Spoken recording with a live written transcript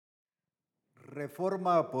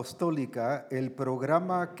Reforma Apostólica, el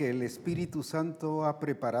programa que el Espíritu Santo ha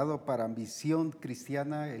preparado para Misión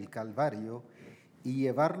Cristiana El Calvario y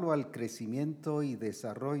llevarlo al crecimiento y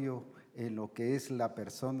desarrollo en lo que es la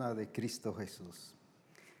persona de Cristo Jesús.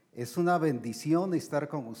 Es una bendición estar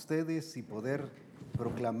con ustedes y poder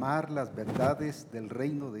proclamar las verdades del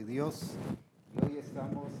reino de Dios. Y hoy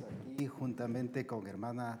estamos aquí juntamente con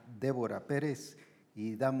hermana Débora Pérez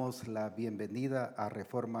y damos la bienvenida a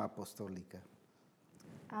Reforma Apostólica.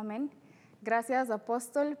 Amén. Gracias,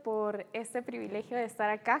 apóstol, por este privilegio de estar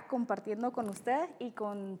acá compartiendo con usted y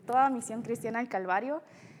con toda Misión Cristiana El Calvario.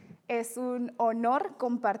 Es un honor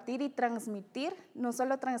compartir y transmitir, no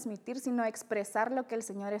solo transmitir, sino expresar lo que el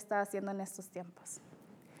Señor está haciendo en estos tiempos.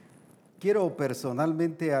 Quiero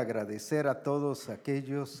personalmente agradecer a todos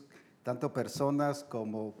aquellos, tanto personas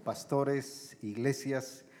como pastores,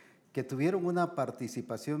 iglesias, que tuvieron una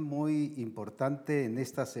participación muy importante en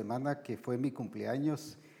esta semana que fue mi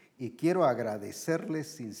cumpleaños, y quiero agradecerles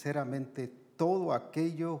sinceramente todo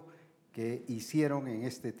aquello que hicieron en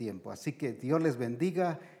este tiempo. Así que Dios les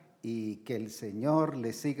bendiga y que el Señor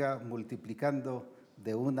les siga multiplicando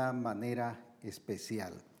de una manera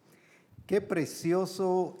especial. Qué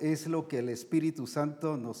precioso es lo que el Espíritu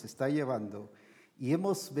Santo nos está llevando, y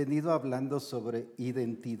hemos venido hablando sobre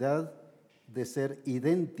identidad, de ser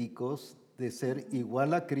idénticos, de ser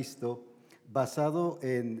igual a Cristo, basado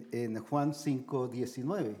en Juan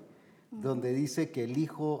 5:19, donde dice que el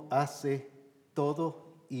Hijo hace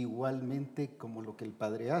todo igualmente como lo que el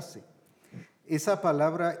Padre hace. Esa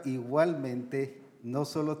palabra igualmente no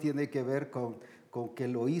solo tiene que ver con que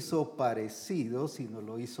lo hizo parecido, sino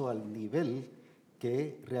lo hizo al nivel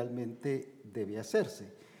que realmente debe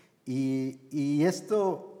hacerse. Y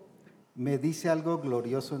esto me dice algo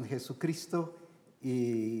glorioso en Jesucristo,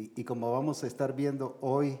 y como vamos a estar viendo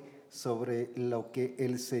hoy sobre lo que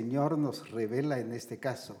el Señor nos revela en este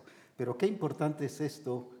caso. Pero qué importante es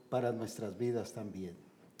esto para nuestras vidas también.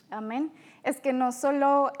 Amén. Es que no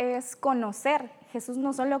solo es conocer, Jesús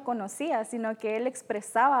no solo conocía, sino que Él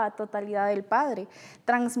expresaba la totalidad del Padre,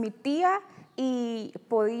 transmitía y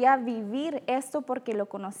podía vivir esto porque lo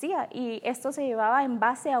conocía, y esto se llevaba en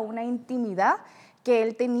base a una intimidad que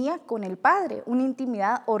Él tenía con el Padre, una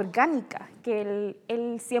intimidad orgánica que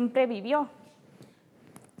Él siempre vivió.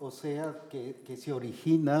 O sea, que se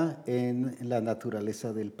origina en la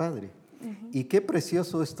naturaleza del Padre. Y qué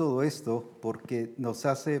precioso es todo esto, porque nos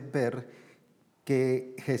hace ver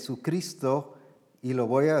que Jesucristo, y lo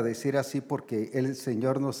voy a decir así porque el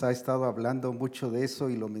Señor nos ha estado hablando mucho de eso,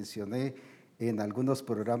 y lo mencioné en algunos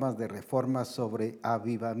programas de Reforma sobre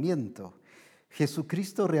avivamiento.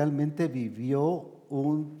 Jesucristo realmente vivió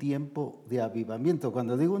un tiempo de avivamiento.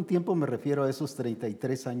 Cuando digo un tiempo me refiero a esos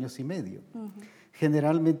 33 años y medio.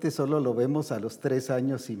 Generalmente solo lo vemos a los 3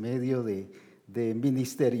 años y medio de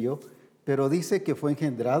ministerio, pero dice que fue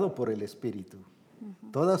engendrado por el Espíritu.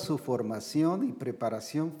 Toda su formación y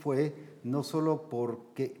preparación fue no solo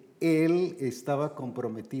porque él estaba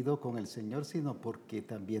comprometido con el Señor, sino porque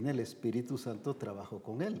también el Espíritu Santo trabajó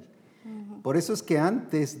con él. Por eso es que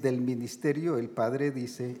antes del ministerio el Padre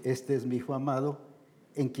dice: este es mi Hijo amado,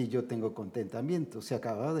 en quien yo tengo contentamiento. Se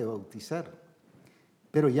acaba de bautizar.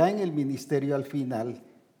 Pero ya en el ministerio al final,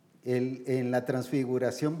 en la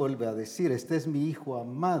transfiguración vuelve a decir: este es mi Hijo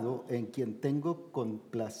amado, en quien tengo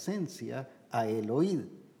complacencia a él oír.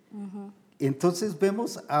 Entonces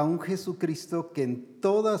vemos a un Jesucristo que en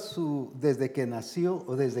toda desde que nació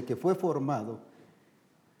o desde que fue formado,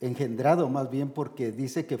 engendrado más bien, porque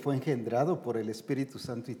dice que fue engendrado por el Espíritu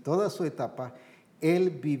Santo, y toda su etapa, él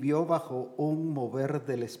vivió bajo un mover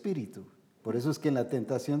del Espíritu. Por eso es que en la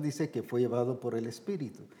tentación dice que fue llevado por el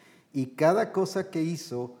Espíritu. Y cada cosa que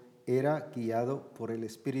hizo era guiado por el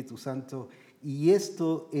Espíritu Santo. Y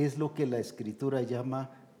esto es lo que la Escritura llama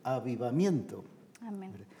avivamiento.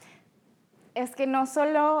 Amén. Es que no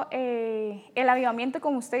solo el avivamiento,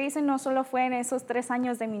 como usted dice, no solo fue en esos 3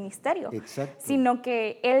 años de ministerio. Exacto. Sino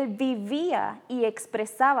que Él vivía y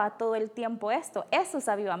expresaba todo el tiempo esto. Eso es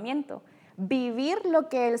avivamiento. Vivir lo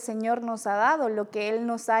que el Señor nos ha dado, lo que Él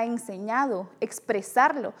nos ha enseñado,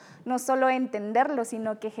 expresarlo, no solo entenderlo,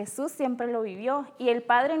 sino que Jesús siempre lo vivió. Y el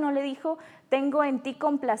Padre no le dijo: tengo en ti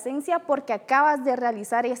complacencia porque acabas de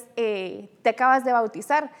realizar, te acabas de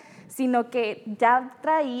bautizar, sino que ya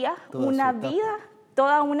traía una vida,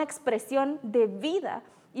 toda una expresión de vida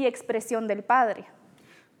y expresión del Padre.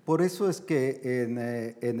 Por eso es que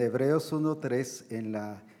en Hebreos 1:3,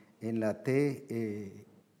 en la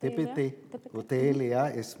TPT o TLA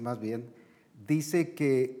es más bien, dice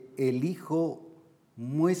que el Hijo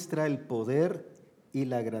muestra el poder y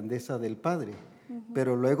la grandeza del Padre.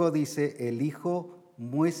 Pero luego dice: el Hijo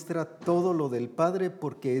muestra todo lo del Padre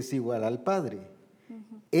porque es igual al Padre.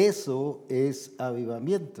 Eso es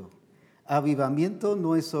avivamiento. Avivamiento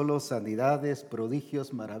no es solo sanidades,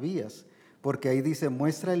 prodigios, maravillas, porque ahí dice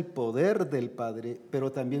muestra el poder del Padre,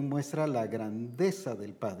 pero también muestra la grandeza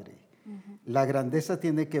del Padre. La grandeza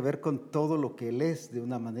tiene que ver con todo lo que Él es de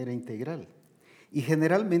una manera integral. Y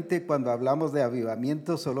generalmente cuando hablamos de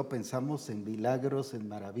avivamiento solo pensamos en milagros, en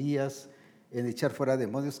maravillas, en echar fuera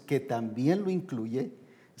demonios, que también lo incluye,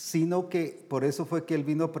 sino que por eso fue que Él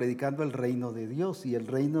vino predicando el reino de Dios, y el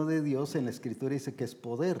reino de Dios en la Escritura dice que es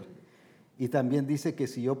poder. Y también dice que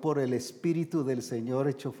si yo por el Espíritu del Señor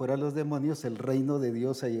echo fuera los demonios, el reino de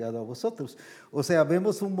Dios ha llegado a vosotros. O sea,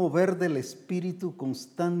 vemos un mover del Espíritu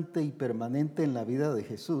constante y permanente en la vida de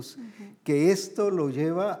Jesús, que esto lo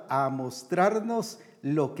lleva a mostrarnos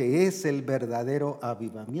lo que es el verdadero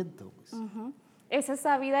avivamiento. Pues. Es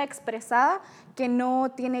esa vida expresada que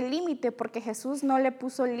no tiene límite, porque Jesús no le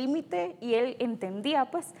puso límite y Él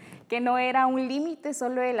entendía pues que no era un límite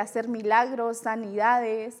solo el hacer milagros,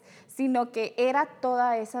 sanidades, sino que era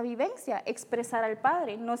toda esa vivencia, expresar al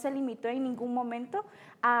Padre. No se limitó en ningún momento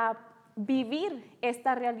a vivir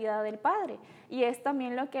esta realidad del Padre. Y es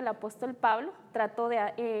también lo que el apóstol Pablo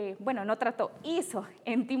hizo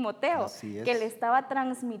en Timoteo, que le estaba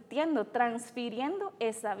transfiriendo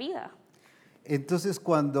esa vida. Entonces,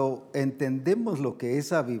 cuando entendemos lo que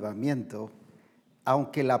es avivamiento,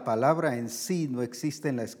 aunque la palabra en sí no existe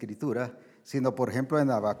en la Escritura, sino por ejemplo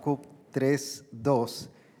en Habacuc 3:2,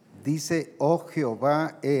 dice, oh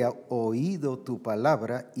Jehová, he oído tu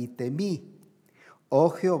palabra y temí.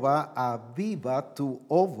 Oh Jehová, aviva tu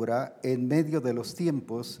obra en medio de los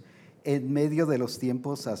tiempos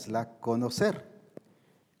hazla conocer.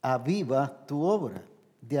 Aviva tu obra.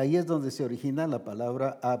 De ahí es donde se origina la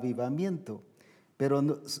palabra avivamiento. Pero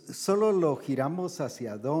no, solo lo giramos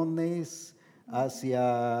hacia dones,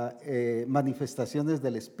 hacia manifestaciones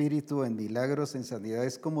del Espíritu, en milagros, en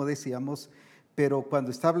sanidades, como decíamos, pero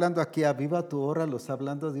cuando está hablando aquí, aviva tu obra, lo está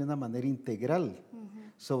hablando de una manera integral,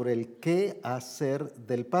 sobre el qué hacer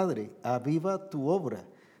del Padre. Aviva tu obra.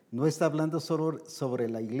 No está hablando solo sobre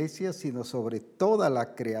la iglesia, sino sobre toda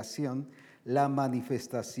la creación, la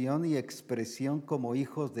manifestación y expresión como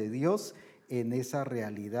hijos de Dios en esa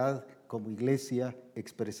realidad como iglesia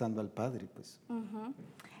expresando al Padre. Pues.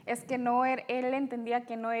 Es que él entendía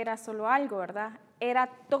que no era solo algo, ¿verdad? Era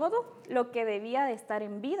todo lo que debía de estar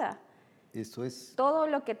en vida. Eso es. Todo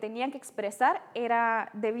lo que tenía que expresar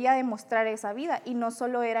debía demostrar esa vida, y no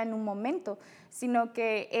solo era en un momento, sino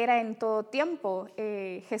que era en todo tiempo.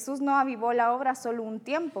 Jesús no avivó la obra solo un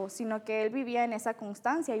tiempo, sino que Él vivía en esa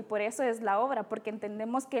constancia, y por eso es la obra, porque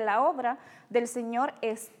entendemos que la obra del Señor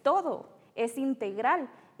es todo, es integral,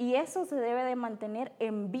 y eso se debe de mantener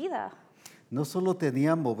en vida. No solo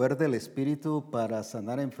tenía mover del Espíritu para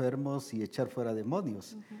sanar enfermos y echar fuera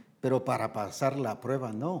demonios, pero para pasar la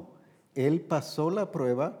prueba no. Él pasó la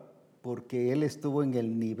prueba porque Él estuvo en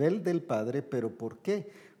el nivel del Padre, pero ¿por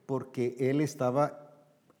qué? Porque Él estaba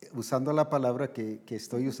usando la palabra que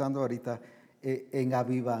estoy usando ahorita, en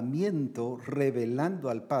avivamiento, revelando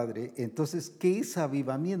al Padre. Entonces, ¿qué es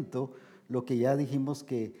avivamiento? Lo que ya dijimos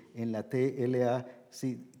que en la TLA,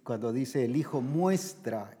 sí, cuando dice el Hijo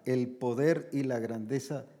muestra el poder y la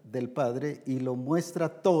grandeza del Padre, y lo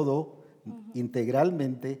muestra todo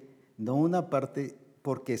integralmente, no una parte,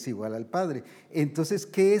 porque es igual al Padre. Entonces,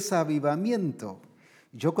 ¿qué es avivamiento?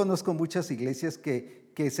 Yo conozco muchas iglesias que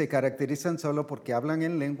se caracterizan solo porque hablan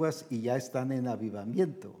en lenguas y ya están en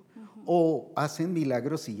avivamiento, o hacen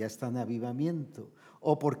milagros y ya están en avivamiento,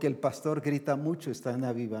 o porque el pastor grita mucho está en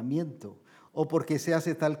avivamiento, o porque se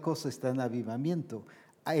hace tal cosa está en avivamiento.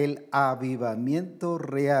 El avivamiento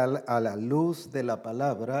real a la luz de la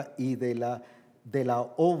palabra y de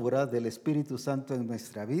la obra del Espíritu Santo en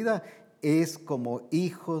nuestra vida es como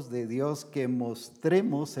hijos de Dios que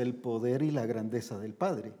mostremos el poder y la grandeza del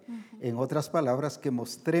Padre. En otras palabras, que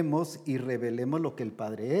mostremos y revelemos lo que el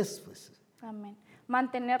Padre es. Pues. Amén.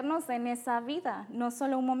 Mantenernos en esa vida, no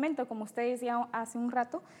solo un momento, como usted decía hace un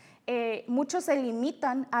rato. Muchos se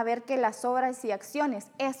limitan a ver que las obras y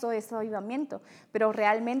acciones, eso es avivamiento, pero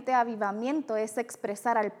realmente avivamiento es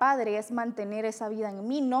expresar al Padre, es mantener esa vida en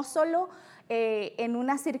mí, no solo en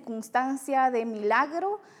una circunstancia de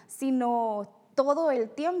milagro, sino todo el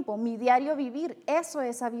tiempo, mi diario vivir, eso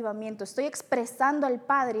es avivamiento. Estoy expresando al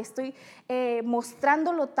Padre, estoy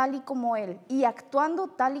mostrándolo tal y como Él y actuando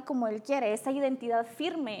tal y como Él quiere, esa identidad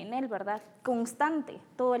firme en Él, ¿verdad? Constante,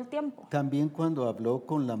 todo el tiempo. También cuando habló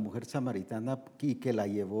con la mujer samaritana y que la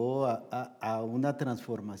llevó a una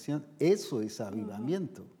transformación, eso es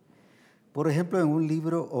avivamiento. Por ejemplo, en un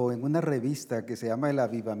libro o en una revista que se llama El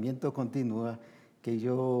Avivamiento Continúa,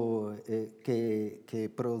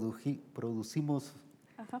 producimos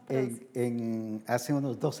Ajá, hace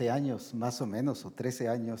unos 12 años, más o menos, o 13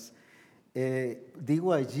 años.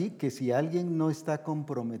 Digo allí que si alguien no está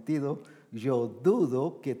comprometido, yo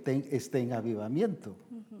dudo que esté en avivamiento.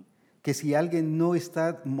 Que si alguien no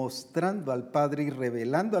está mostrando al Padre y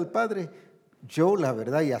revelando al Padre, yo la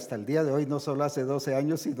verdad, y hasta el día de hoy, no solo hace 12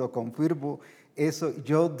 años, sino confirmo eso,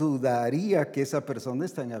 yo dudaría que esa persona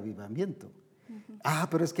está en avivamiento.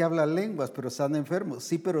 Pero es que habla lenguas, pero sana enfermos.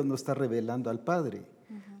 Sí, pero no está revelando al Padre.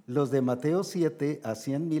 Los de Mateo 7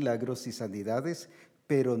 hacían milagros y sanidades,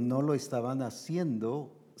 pero no lo estaban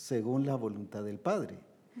haciendo según la voluntad del Padre.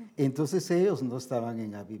 Entonces ellos no estaban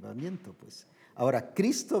en avivamiento, pues. Ahora,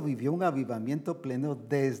 Cristo vivió un avivamiento pleno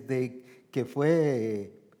desde que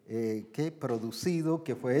fue producido,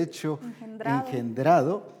 que fue hecho,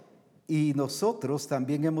 engendrado, y nosotros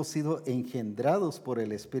también hemos sido engendrados por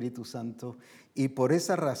el Espíritu Santo, y por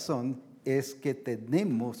esa razón es que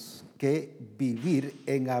tenemos que vivir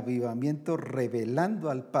en avivamiento, revelando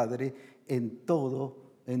al Padre en todo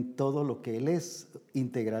lo que Él es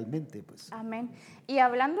integralmente, pues. Amén. Y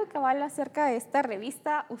hablando cabal acerca de esta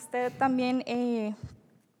revista, usted también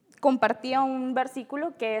compartía un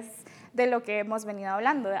versículo que es de lo que hemos venido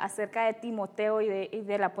hablando, acerca de Timoteo y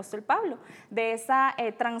del apóstol Pablo, de esa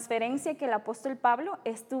transferencia que el apóstol Pablo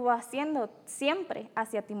estuvo haciendo siempre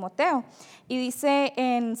hacia Timoteo. Y dice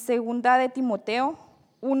en 2 de Timoteo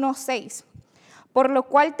 1:6, por lo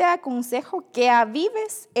cual te aconsejo que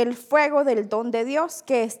avives el fuego del don de Dios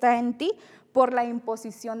que está en ti por la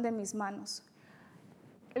imposición de mis manos.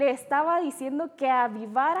 Le estaba diciendo que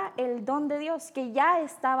avivara el don de Dios que ya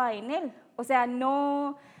estaba en él. O sea,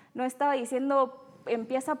 no estaba diciendo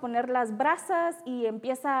empieza a poner las brasas y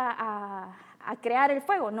empieza a crear el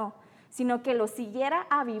fuego, no, sino que lo siguiera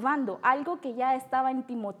avivando, algo que ya estaba en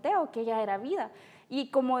Timoteo, que ya era vida. Y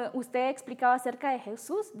como usted explicaba acerca de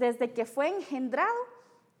Jesús, desde que fue engendrado,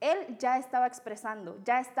 él ya estaba expresando,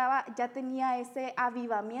 ya tenía ese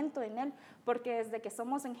avivamiento en él, porque desde que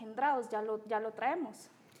somos engendrados ya lo traemos.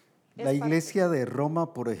 La iglesia de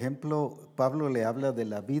Roma, por ejemplo, Pablo le habla de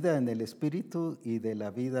la vida en el espíritu y de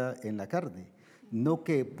la vida en la carne. No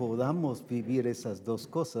que podamos vivir esas dos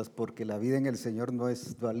cosas, porque la vida en el Señor no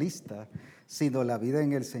es dualista, sino la vida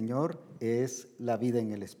en el Señor es la vida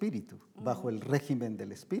en el espíritu, bajo el régimen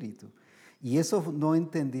del espíritu. Y eso no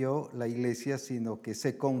entendió la iglesia, sino que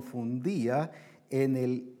se confundía en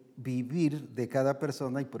el vivir de cada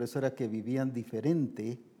persona, y por eso era que vivían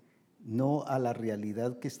diferente, no a la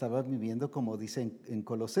realidad que estaban viviendo, como dice en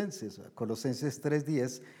Colosenses. Colosenses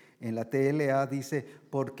 3:10, en la TLA dice,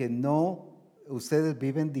 porque no, ustedes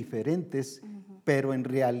viven diferentes, pero en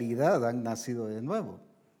realidad han nacido de nuevo.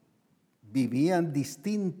 Vivían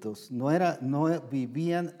distintos, no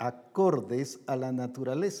vivían acordes a la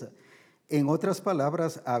naturaleza. En otras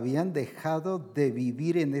palabras, habían dejado de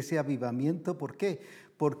vivir en ese avivamiento. ¿Por qué?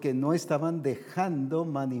 Porque no estaban dejando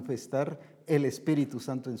manifestar el Espíritu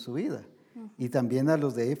Santo en su vida. Y también a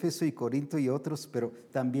los de Éfeso y Corinto y otros, pero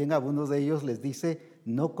también a algunos de ellos les dice,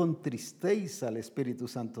 no contristéis al Espíritu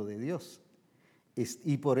Santo de Dios.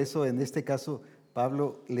 Y por eso en este caso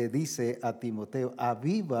Pablo le dice a Timoteo,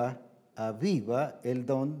 aviva el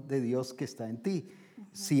don de Dios que está en ti.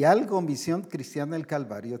 Si algo Misión Cristiana el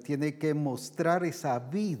Calvario tiene que mostrar esa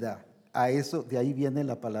vida, a eso, de ahí viene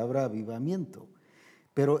la palabra avivamiento.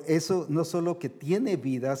 Pero eso no solo que tiene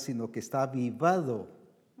vida, sino que está avivado.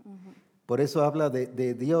 Por eso habla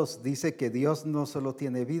de Dios. Dice que Dios no solo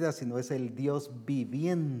tiene vida, sino es el Dios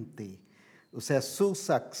viviente. O sea, sus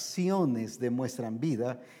acciones demuestran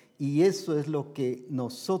vida. Y eso es lo que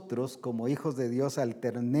nosotros, como hijos de Dios, al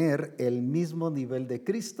tener el mismo nivel de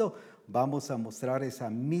Cristo, vamos a mostrar esa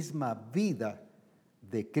misma vida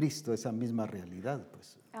de Cristo, esa misma realidad,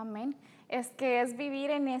 pues. Amén. Es que es vivir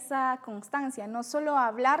en esa constancia, no solo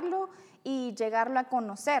hablarlo y llegarlo a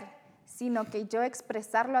conocer, sino que yo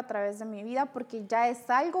expresarlo a través de mi vida, porque ya es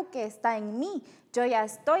algo que está en mí. Yo ya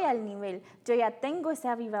estoy al nivel, yo ya tengo ese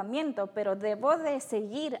avivamiento, pero debo de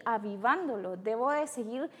seguir avivándolo, debo de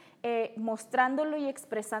seguir mostrándolo y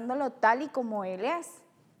expresándolo tal y como Él es.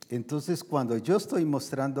 Entonces, cuando yo estoy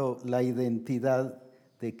mostrando la identidad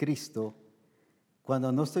de Cristo,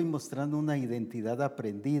 cuando no estoy mostrando una identidad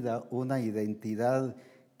aprendida, una identidad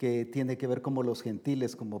que tiene que ver como los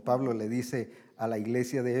gentiles, como Pablo le dice a la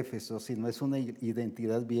iglesia de Éfeso, sino es una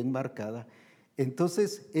identidad bien marcada,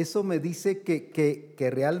 entonces eso me dice que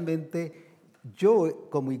realmente yo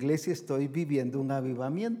como iglesia estoy viviendo un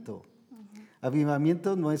avivamiento.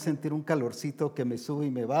 Avivamiento no es sentir un calorcito que me sube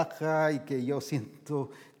y me baja y que yo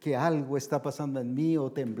siento que algo está pasando en mí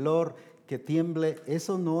o temblor, que tiemble,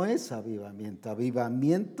 eso no es avivamiento.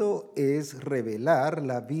 Avivamiento es revelar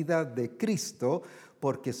la vida de Cristo,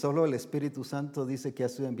 porque solo el Espíritu Santo dice que ha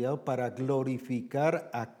sido enviado para glorificar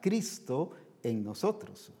a Cristo en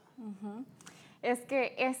nosotros. Es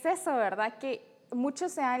que es eso, ¿verdad? Que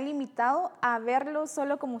muchos se han limitado a verlo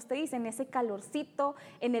solo, como usted dice, en ese calorcito,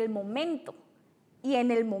 en el momento.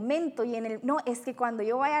 No, es que cuando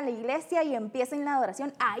yo vaya a la iglesia y empiece en la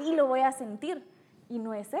adoración, ahí lo voy a sentir. Y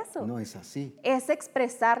no es eso. No es así. Es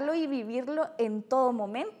expresarlo y vivirlo en todo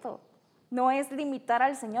momento. No es limitar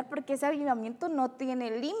al Señor, porque ese avivamiento no tiene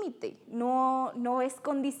límite, no es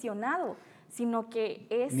condicionado, sino que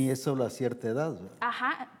es... Ni es solo a cierta edad, ¿verdad?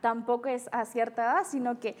 Ajá, tampoco es a cierta edad,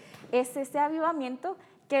 sino que es ese avivamiento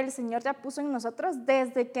que el Señor ya puso en nosotros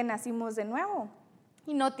desde que nacimos de nuevo.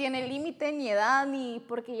 Y no tiene límite ni edad, ni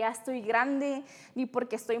porque ya estoy grande, ni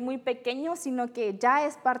porque estoy muy pequeño, sino que ya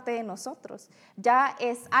es parte de nosotros. Ya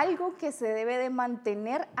es algo que se debe de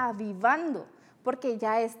mantener avivando, porque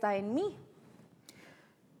ya está en mí.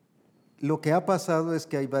 Lo que ha pasado es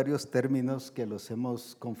que hay varios términos que los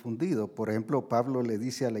hemos confundido. Por ejemplo, Pablo le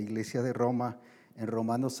dice a la iglesia de Roma en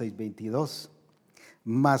Romanos 6:22,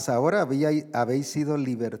 mas ahora habéis sido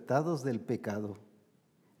libertados del pecado.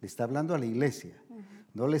 Le está hablando a la iglesia.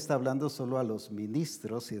 No le está hablando solo a los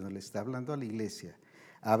ministros, sino le está hablando a la iglesia.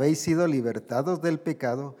 Habéis sido libertados del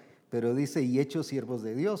pecado, pero dice, y hechos siervos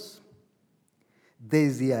de Dios.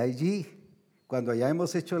 Desde allí, cuando ya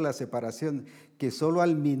hemos hecho la separación, que solo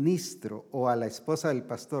al ministro o a la esposa del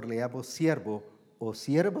pastor le llamo siervo o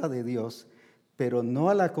sierva de Dios, pero no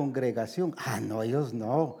a la congregación. No, ellos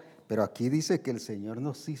no. Pero aquí dice que el Señor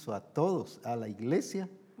nos hizo a todos, a la iglesia,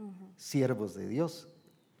 siervos de Dios.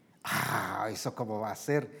 ¿Eso cómo va a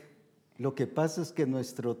ser? Lo que pasa es que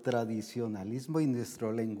nuestro tradicionalismo y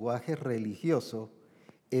nuestro lenguaje religioso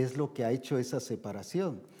es lo que ha hecho esa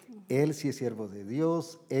separación. Él sí es siervo de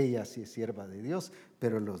Dios, ella sí es sierva de Dios,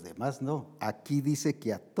 pero los demás no. Aquí dice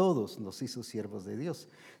que a todos nos hizo siervos de Dios.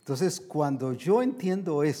 Entonces, cuando yo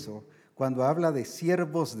entiendo eso, cuando habla de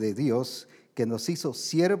siervos de Dios, que nos hizo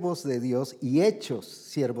siervos de Dios y hechos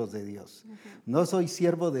siervos de Dios. No soy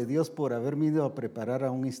siervo de Dios por haberme ido a preparar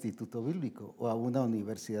a un instituto bíblico o a una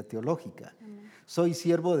universidad teológica. Soy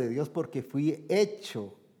siervo de Dios porque fui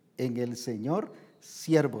hecho en el Señor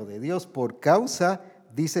siervo de Dios por causa,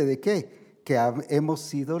 dice de qué, que hemos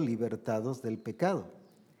sido libertados del pecado.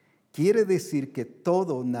 Quiere decir que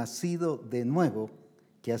todo nacido de nuevo,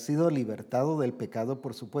 que ha sido libertado del pecado,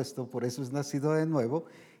 por supuesto, por eso es nacido de nuevo,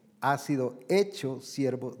 ha sido hecho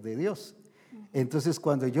siervo de Dios. Entonces,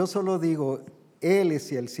 cuando yo solo digo, Él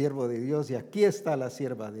es el siervo de Dios y aquí está la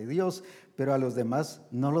sierva de Dios, pero a los demás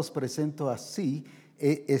no los presento así,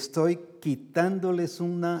 estoy quitándoles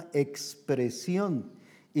una expresión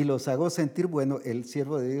y los hago sentir, bueno, el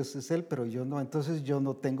siervo de Dios es Él, pero yo no, entonces yo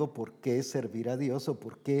no tengo por qué servir a Dios o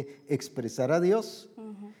por qué expresar a Dios.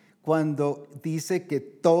 Cuando dice que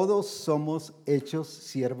todos somos hechos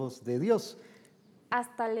siervos de Dios.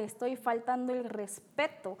 Hasta le estoy faltando el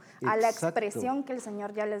respeto a la expresión que el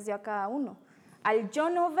Señor ya les dio a cada uno. Al yo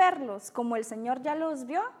no verlos como el Señor ya los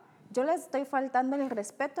vio, yo les estoy faltando el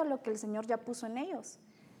respeto a lo que el Señor ya puso en ellos.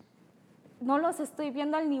 No los estoy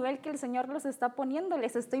viendo al nivel que el Señor los está poniendo,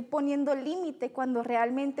 les estoy poniendo límite cuando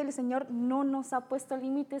realmente el Señor no nos ha puesto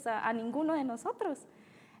límites a ninguno de nosotros.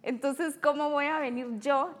 Entonces, ¿cómo voy a venir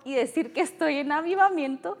yo y decir que estoy en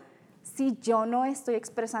avivamiento si yo no estoy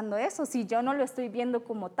expresando eso, si yo no lo estoy viendo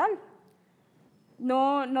como tal?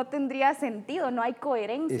 No tendría sentido, no hay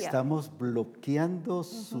coherencia. Estamos bloqueando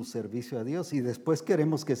su servicio a Dios y después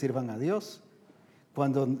queremos que sirvan a Dios.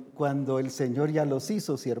 Cuando el Señor ya los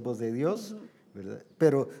hizo siervos de Dios, ¿verdad?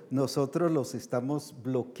 Pero nosotros los estamos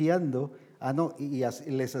bloqueando, y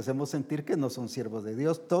les hacemos sentir que no son siervos de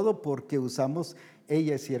Dios, todo porque usamos,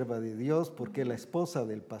 ella es sierva de Dios, porque es la esposa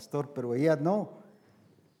del pastor, pero ella no.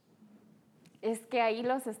 Es que ahí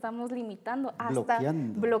los estamos limitando,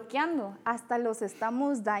 bloqueando, hasta los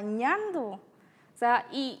estamos dañando. O sea,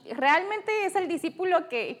 y realmente es el discípulo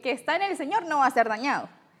que está en el Señor, no va a ser dañado.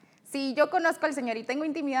 Si yo conozco al Señor y tengo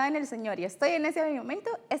intimidad en el Señor y estoy en ese momento,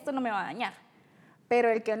 esto no me va a dañar. Pero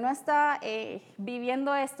el que no está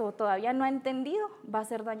viviendo esto, todavía no ha entendido, va a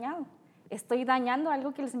ser dañado. Estoy dañando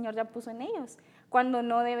algo que el Señor ya puso en ellos, cuando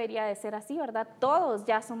no debería de ser así, ¿verdad? Todos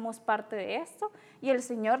ya somos parte de esto y el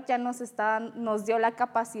Señor ya nos dio la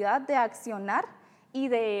capacidad de accionar y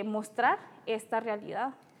de mostrar esta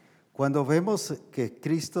realidad. Cuando vemos que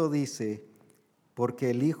Cristo dice,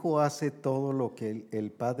 porque el Hijo hace todo lo que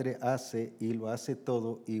el Padre hace y lo hace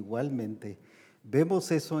todo igualmente,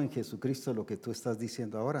 vemos eso en Jesucristo, lo que tú estás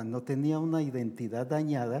diciendo ahora. No tenía una identidad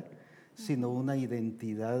dañada, sino una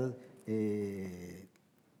identidad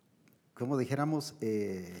como dijéramos,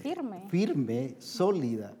 firme,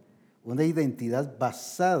 sólida, una identidad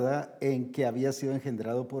basada en que había sido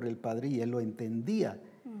engendrado por el Padre y él lo entendía.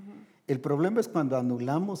 El problema es cuando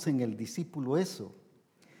anulamos en el discípulo eso.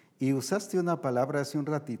 Y usaste una palabra hace un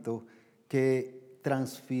ratito que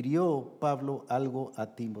transfirió Pablo algo a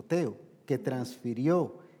Timoteo, que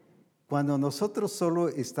transfirió. Cuando nosotros solo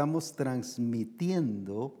estamos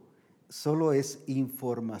transmitiendo, solo es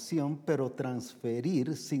información, pero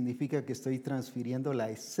transferir significa que estoy transfiriendo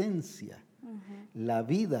la esencia, la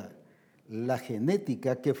vida, la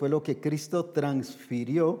genética, que fue lo que Cristo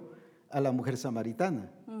transfirió a la mujer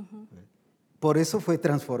samaritana. Por eso fue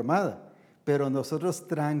transformada. Pero nosotros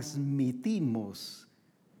transmitimos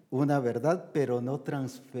una verdad, pero no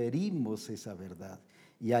transferimos esa verdad.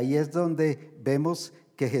 Y ahí es donde vemos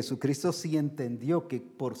que Jesucristo sí entendió que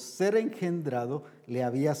por ser engendrado le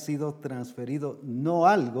había sido transferido no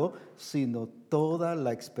algo, sino toda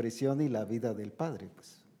la expresión y la vida del Padre.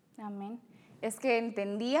 Pues. Amén. Es que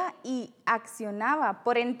entendía y accionaba.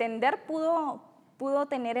 Por entender pudo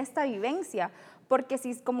tener esta vivencia. Porque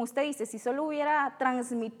si, como usted dice, si solo hubiera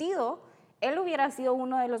transmitido, él hubiera sido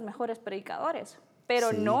uno de los mejores predicadores, pero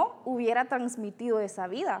sí, no hubiera transmitido esa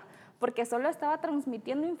vida, porque solo estaba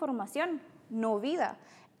transmitiendo información, no vida.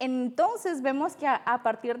 Entonces vemos que a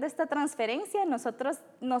partir de esta transferencia nosotros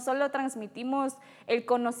no solo transmitimos el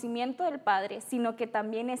conocimiento del Padre, sino que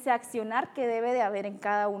también ese accionar que debe de haber en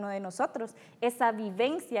cada uno de nosotros, esa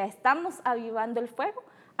vivencia, estamos avivando el fuego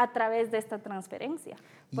a través de esta transferencia.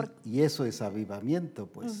 Y eso es avivamiento,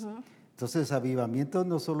 pues. Entonces, avivamiento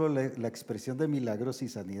no solo la expresión de milagros y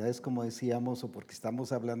sanidades, como decíamos, o porque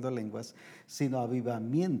estamos hablando lenguas, sino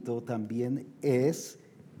avivamiento también es,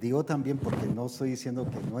 digo también porque no estoy diciendo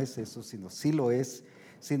que no es eso, sino sí lo es,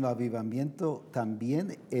 sino avivamiento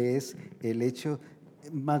también es el hecho,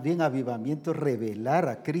 más bien avivamiento, revelar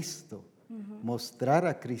a Cristo, mostrar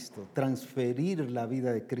a Cristo, transferir la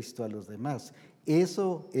vida de Cristo a los demás.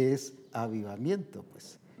 Eso es avivamiento,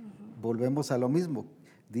 pues. Volvemos a lo mismo.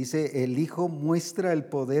 Dice, el Hijo muestra el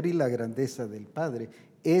poder y la grandeza del Padre.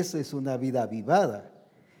 Esa es una vida avivada.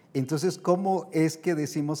 Entonces, ¿cómo es que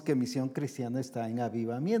decimos que Misión Cristiana está en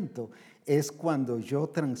avivamiento? Es cuando yo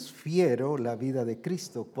transfiero la vida de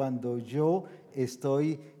Cristo, cuando yo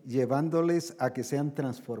estoy llevándoles a que sean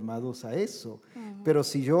transformados a eso. Pero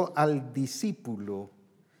si yo al discípulo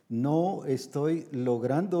no estoy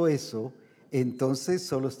logrando eso, entonces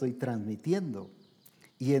solo estoy transmitiendo.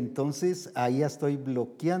 Y entonces ahí ya estoy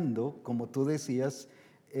bloqueando, como tú decías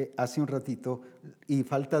hace un ratito, y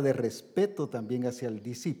falta de respeto también hacia el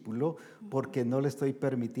discípulo, porque no le estoy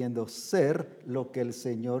permitiendo ser lo que el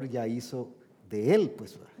Señor ya hizo de él.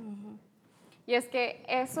 Pues. Y es que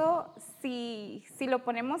eso, si lo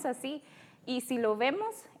ponemos así y si lo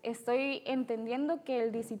vemos, estoy entendiendo que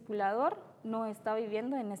el discipulador no está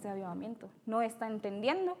viviendo en ese avivamiento, no está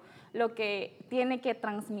entendiendo lo que tiene que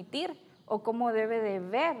transmitir o cómo debe de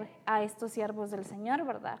ver a estos siervos del Señor,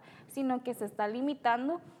 ¿verdad? Sino que se está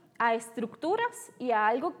limitando a estructuras y a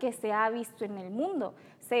algo que se ha visto en el mundo.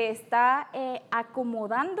 Se está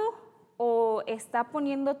acomodando o está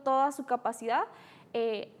poniendo toda su capacidad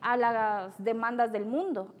a las demandas del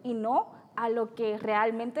mundo y no a lo que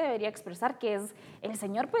realmente debería expresar, que es el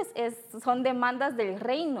Señor, pues son demandas del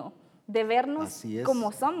reino, de vernos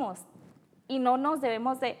como somos. Y no nos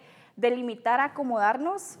debemos de limitar a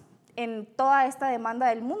acomodarnos en toda esta demanda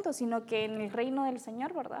del mundo, sino que en el reino del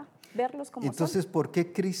Señor, ¿verdad? Verlos como Entonces, son. ¿por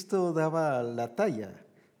qué Cristo daba la talla?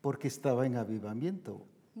 Porque estaba en avivamiento.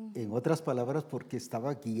 En otras palabras, porque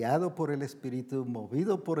estaba guiado por el Espíritu,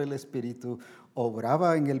 movido por el Espíritu,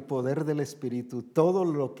 obraba en el poder del Espíritu. Todo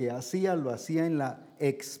lo que hacía, lo hacía en la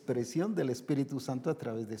expresión del Espíritu Santo a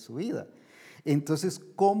través de su vida. Entonces,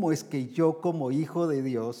 ¿cómo es que yo como hijo de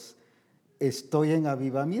Dios estoy en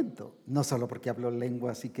avivamiento? No solo porque hablo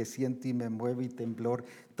lenguas y que siento y me muevo y temblor,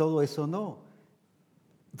 todo eso no.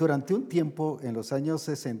 Durante un tiempo, en los años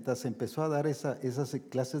 60, se empezó a dar esas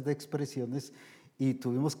clases de expresiones y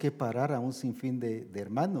tuvimos que parar a un sinfín de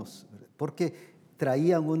hermanos, porque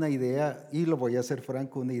traían una idea, y lo voy a hacer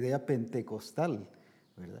franco, una idea pentecostal,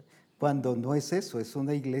 ¿verdad? Cuando no es eso, es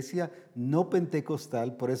una iglesia no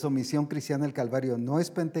pentecostal. Por eso Misión Cristiana El Calvario no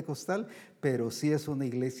es pentecostal, pero sí es una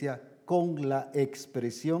iglesia con la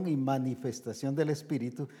expresión y manifestación del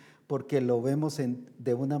Espíritu, porque lo vemos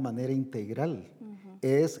de una manera integral.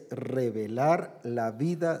 Es revelar la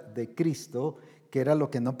vida de Cristo, que era lo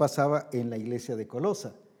que no pasaba en la iglesia de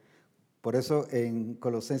Colosa. Por eso en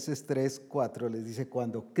Colosenses 3:4 les dice,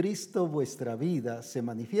 cuando Cristo vuestra vida se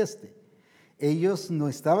manifieste. ellos no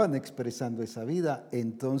estaban expresando esa vida,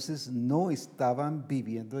 entonces no estaban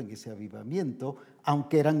viviendo en ese avivamiento,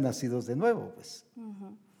 aunque eran nacidos de nuevo, pues.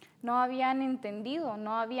 No habían entendido,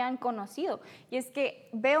 no habían conocido. Y es que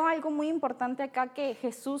veo algo muy importante acá que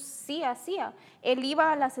Jesús sí hacía. Él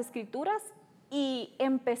iba a las Escrituras y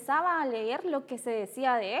empezaba a leer lo que se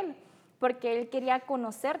decía de él, porque él quería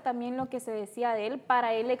conocer también lo que se decía de él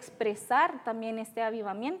para él expresar también este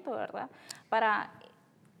avivamiento, ¿verdad? Para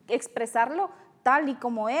expresarlo tal y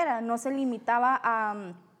como era, no se limitaba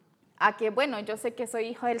a que, bueno, yo sé que soy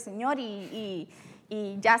hijo del Señor y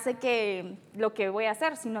ya sé que lo que voy a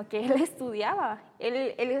hacer, sino que él estudiaba,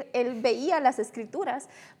 él veía las Escrituras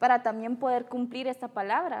para también poder cumplir esta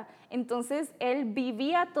palabra. Entonces, él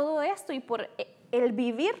vivía todo esto y por el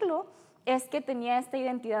vivirlo es que tenía esta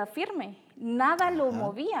identidad firme, nada lo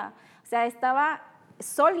movía, o sea, estaba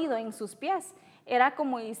sólido en sus pies. Era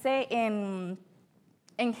como dice en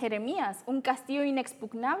Jeremías, un castillo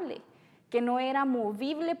inexpugnable, que no era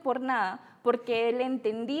movible por nada, porque él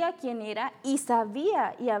entendía quién era y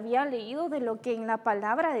sabía y había leído de lo que en la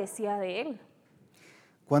palabra decía de él.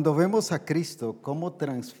 Cuando vemos a Cristo, cómo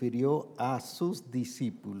transfirió a sus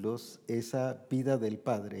discípulos esa vida del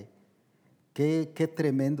Padre, qué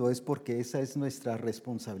tremendo es, porque esa es nuestra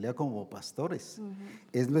responsabilidad como pastores,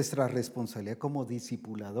 es nuestra responsabilidad como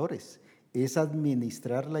discipuladores, es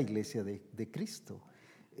administrar la iglesia de Cristo.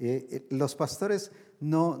 Los pastores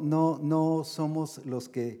no somos los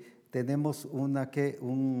que tenemos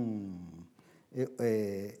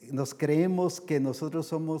nos creemos que nosotros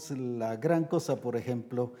somos la gran cosa, por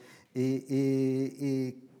ejemplo,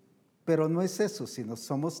 pero no es eso, sino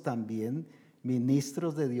somos también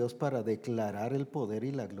ministros de Dios para declarar el poder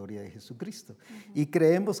y la gloria de Jesucristo. Y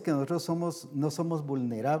creemos que nosotros no somos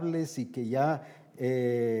vulnerables y que ya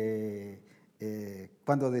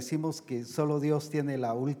cuando decimos que solo Dios tiene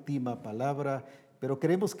la última palabra, pero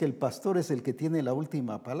creemos que el pastor es el que tiene la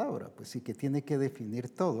última palabra, pues sí, que tiene que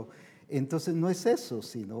definir todo. Entonces no es eso,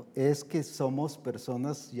 sino es que somos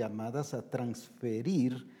personas llamadas a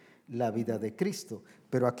transferir la vida de Cristo.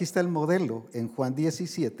 Pero aquí está el modelo en Juan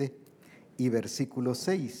 17 y versículo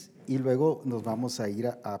 6, y luego nos vamos a ir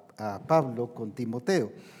a Pablo con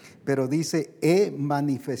Timoteo. Pero dice, he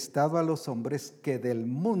manifestado a los hombres que del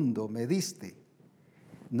mundo me diste.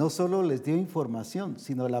 No solo les dio información,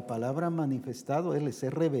 sino la palabra manifestado, les he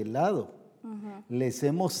revelado, les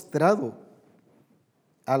he mostrado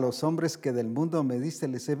a los hombres que del mundo me diste,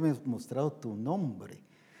 les he mostrado tu nombre.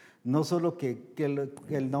 No solo que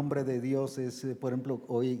el nombre de Dios es, por ejemplo,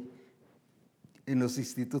 hoy en los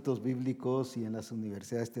institutos bíblicos y en las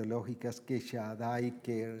universidades teológicas, que Shaddai,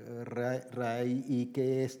 que Rai, y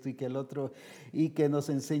que esto y que el otro, y que nos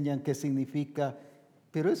enseñan qué significa.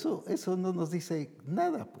 Pero eso no nos dice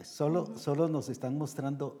nada, pues solo nos están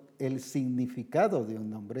mostrando el significado de un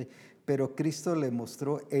nombre, pero Cristo le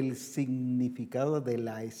mostró el significado de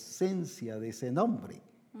la esencia de ese nombre.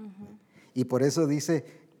 Y por eso dice,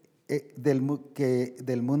 que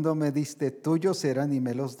del mundo me diste, tuyos serán y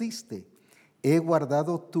me los diste. He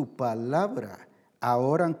guardado tu palabra,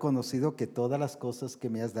 ahora han conocido que todas las cosas que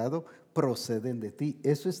me has dado proceden de ti.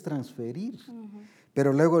 Eso es transferir.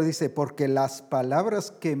 Pero luego dice, porque las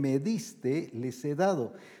palabras que me diste les he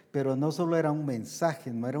dado. Pero no solo era un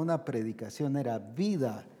mensaje, no era una predicación, era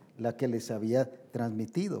vida la que les había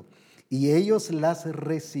transmitido. Y ellos las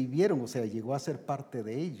recibieron, o sea, llegó a ser parte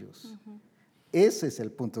de ellos. Ese es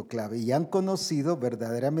el punto clave. Y han conocido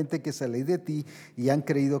verdaderamente que salí de ti y han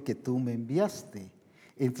creído que tú me enviaste.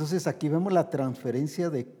 Entonces aquí vemos la transferencia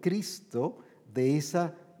de Cristo, de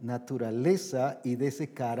esa naturaleza y de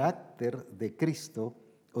ese carácter de Cristo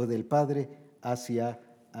o del Padre hacia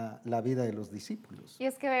la vida de los discípulos. Y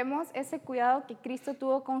es que vemos ese cuidado que Cristo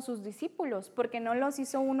tuvo con sus discípulos, porque no los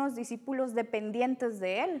hizo unos discípulos dependientes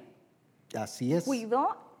de Él. Así es.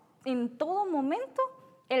 Cuidó en todo momento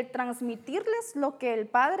el transmitirles lo que el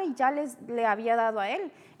Padre ya le había dado a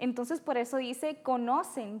Él. Entonces por eso dice,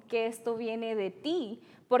 conocen que esto viene de ti,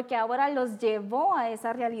 porque ahora los llevó a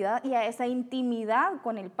esa realidad y a esa intimidad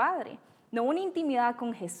con el Padre. No una intimidad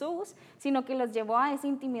con Jesús, sino que los llevó a esa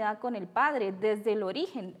intimidad con el Padre desde el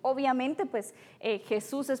origen. Obviamente, pues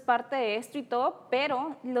Jesús es parte de esto y todo,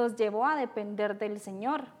 pero los llevó a depender del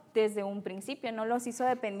Señor desde un principio. No los hizo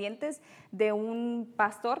dependientes de un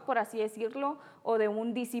pastor, por así decirlo, o de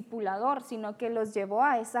un discipulador, sino que los llevó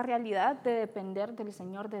a esa realidad de depender del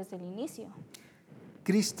Señor desde el inicio.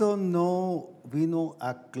 Cristo no vino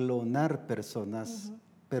a clonar personas,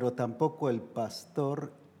 pero tampoco el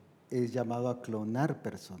pastor es llamado a clonar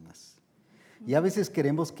personas. Y a veces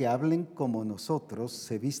queremos que hablen como nosotros,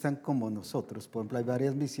 se vistan como nosotros. Por ejemplo, hay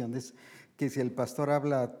varias misiones que si el pastor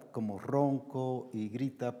habla como ronco y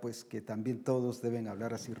grita, pues que también todos deben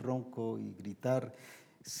hablar así ronco y gritar.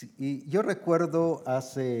 Y yo recuerdo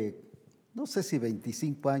hace, no sé si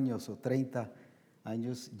 25 años o 30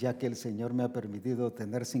 años, ya que el Señor me ha permitido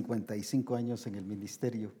tener 55 años en el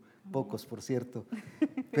ministerio, pocos por cierto,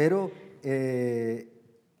 pero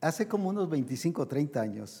hace como unos 25 o 30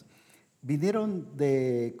 años, vinieron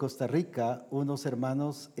de Costa Rica unos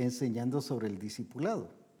hermanos enseñando sobre el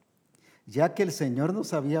discipulado, ya que el Señor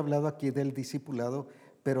nos había hablado aquí del discipulado,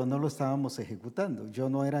 pero no lo estábamos ejecutando. Yo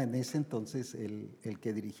no era en ese entonces el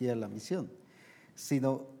que dirigía la misión,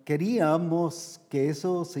 sino queríamos que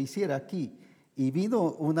eso se hiciera aquí. Y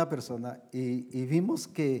vino una persona y vimos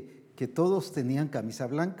que todos tenían camisa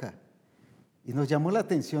blanca. Y nos llamó la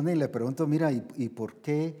atención y le pregunto, mira, ¿y por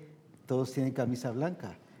qué todos tienen camisa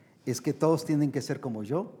blanca? ¿Es que todos tienen que ser como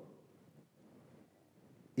yo?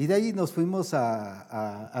 Y de ahí nos fuimos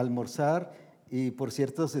a almorzar y por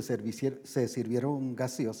cierto se sirvieron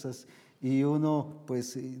gaseosas y uno,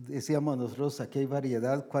 pues decíamos nosotros, aquí hay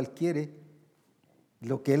variedad, ¿cuál quiere?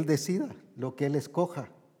 Lo que él decida, lo que él escoja.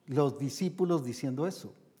 Los discípulos diciendo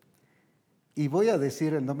eso. Y voy a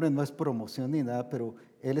decir, el nombre no es promoción ni nada, pero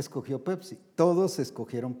él escogió Pepsi. Todos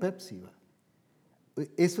escogieron Pepsi. ¿Va?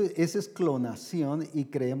 Esa es clonación y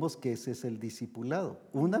creemos que ese es el discipulado.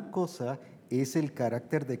 Una cosa es el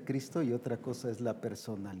carácter de Cristo y otra cosa es la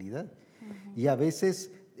personalidad. Y a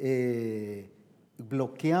veces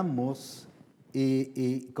bloqueamos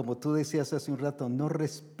y como tú decías hace un rato, no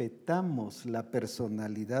respetamos la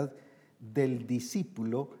personalidad del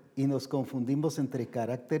discípulo y nos confundimos entre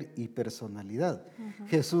carácter y personalidad.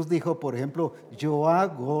 Jesús dijo, por ejemplo, yo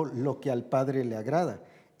hago lo que al Padre le agrada.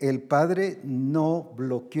 El Padre no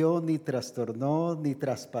bloqueó, ni trastornó, ni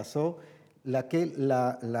traspasó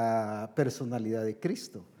la personalidad de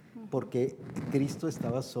Cristo, porque Cristo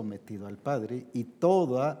estaba sometido al Padre y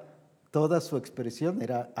toda su expresión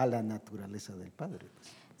era a la naturaleza del Padre.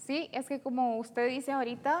 Sí, es que como usted dice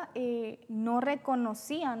ahorita, no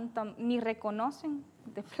reconocían ni reconocen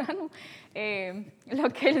de plano lo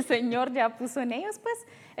que el Señor ya puso en ellos, pues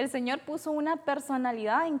el Señor puso una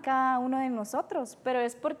personalidad en cada uno de nosotros, pero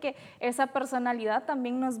es porque esa personalidad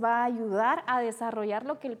también nos va a ayudar a desarrollar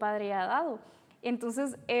lo que el Padre ha dado.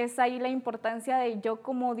 Entonces es ahí la importancia de yo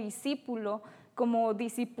como discípulo, como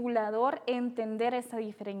discipulador, entender esa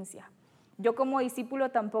diferencia. Yo como discípulo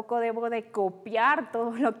tampoco debo de copiar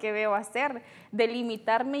todo lo que veo hacer, de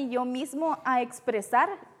limitarme yo mismo a expresar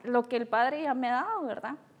lo que el Padre ya me ha dado,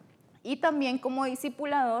 ¿verdad? Y también como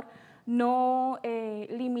discipulador, no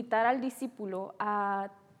limitar al discípulo a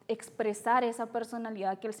expresar esa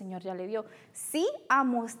personalidad que el Señor ya le dio. Sí, a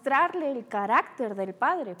mostrarle el carácter del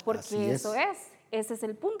Padre, porque ese es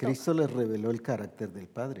el punto. Cristo les reveló el carácter del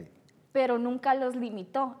Padre. Pero nunca los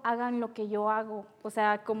limitó, hagan lo que yo hago, o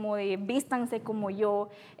sea, como de vístanse como yo,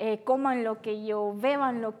 coman lo que yo,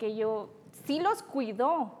 beban lo que yo. Sí los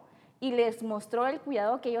cuidó y les mostró el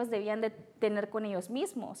cuidado que ellos debían de tener con ellos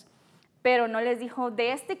mismos, pero no les dijo,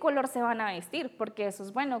 de este color se van a vestir, porque eso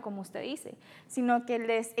es bueno, como usted dice, sino que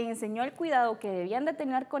les enseñó el cuidado que debían de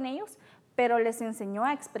tener con ellos, pero les enseñó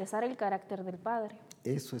a expresar el carácter del Padre.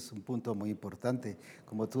 Eso es un punto muy importante.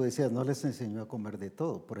 Como tú decías, no les enseñó a comer de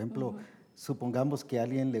todo. Por ejemplo, supongamos que a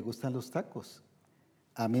alguien le gustan los tacos.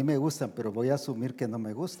 A mí me gustan, pero voy a asumir que no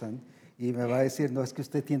me gustan. Y me va a decir, no, es que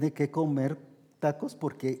usted tiene que comer tacos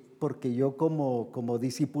porque yo como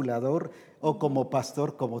discipulador o como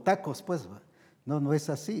pastor como tacos, pues. No, no es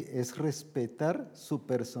así. Es respetar su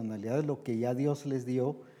personalidad, lo que ya Dios les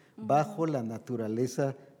dio bajo la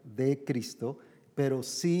naturaleza de Cristo, pero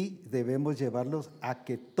sí debemos llevarlos a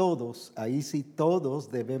que todos, ahí sí todos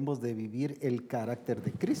debemos de vivir el carácter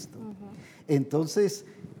de Cristo. Entonces,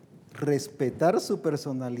 respetar su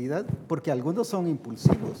personalidad, porque algunos son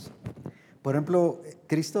impulsivos. Por ejemplo,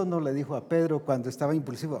 Cristo no le dijo a Pedro cuando estaba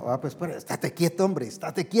impulsivo, pues estate quieto, hombre,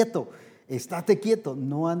 estate quieto.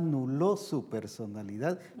 No anuló su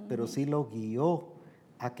personalidad, pero sí lo guió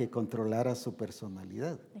a que controlara su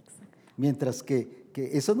personalidad. Exacto. Mientras que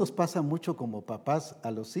eso nos pasa mucho como papás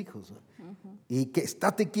a los hijos. Y que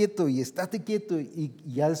estate quieto y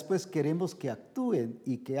ya después queremos que actúen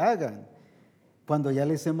y que hagan, cuando ya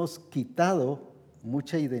les hemos quitado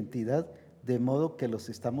mucha identidad, de modo que los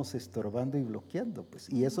estamos estorbando y bloqueando,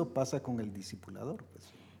 pues. Y eso pasa con el discipulador, pues.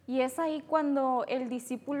 Y es ahí cuando el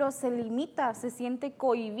discípulo se limita, se siente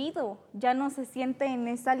cohibido, ya no se siente en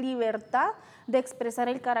esa libertad de expresar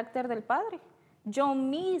el carácter del Padre. Yo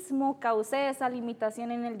mismo causé esa limitación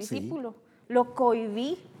en el discípulo, lo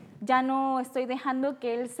cohibí, ya no estoy dejando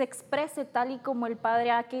que él se exprese tal y como el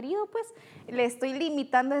Padre ha querido, pues le estoy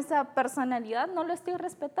limitando esa personalidad, no lo estoy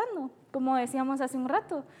respetando, como decíamos hace un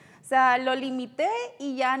rato. O sea, lo limité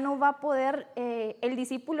y ya no va a poder, el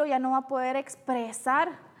discípulo ya no va a poder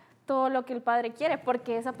expresar todo lo que el Padre quiere,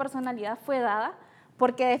 porque esa personalidad fue dada,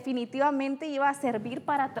 porque definitivamente iba a servir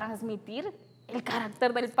para transmitir el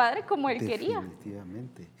carácter del Padre como él quería.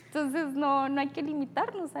 Definitivamente. Entonces no hay que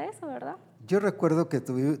limitarnos a eso, ¿verdad? Yo recuerdo que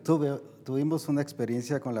tuvimos una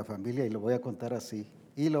experiencia con la familia y lo voy a contar así.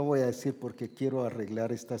 Y lo voy a decir porque quiero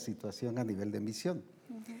arreglar esta situación a nivel de misión.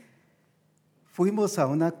 Fuimos a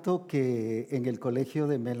un acto que en el colegio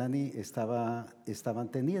de Melanie estaban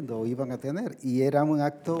teniendo o iban a tener. Y era un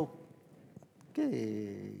acto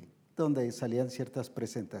donde salían ciertas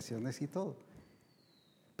presentaciones y todo.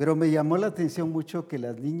 Pero me llamó la atención mucho que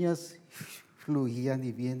las niñas fluían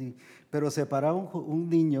y bien, pero se paraba un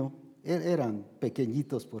niño, eran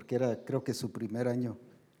pequeñitos porque era creo que su primer año,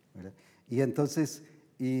 ¿verdad? Y entonces,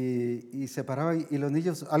 y se paraban y los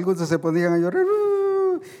niños, algunos se ponían a llorar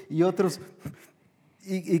y otros,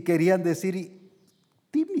 y querían decir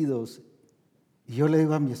tímidos. Y yo le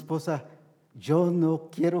digo a mi esposa, yo no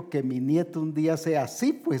quiero que mi nieto un día sea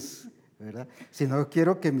así, pues, ¿verdad? Sino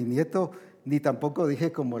quiero que mi nieto, ni tampoco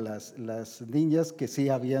dije como las niñas que sí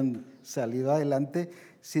habían salido adelante,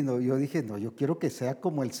 sino yo dije, no, yo quiero que sea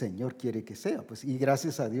como el Señor quiere que sea, pues, y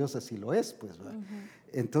gracias a Dios así lo es, pues, ¿verdad?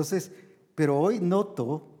 Entonces, pero hoy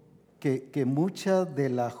noto que mucha de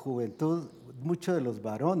la juventud, muchos de los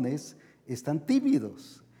varones están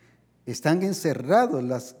tímidos. Están encerrados,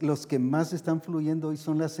 los que más están fluyendo hoy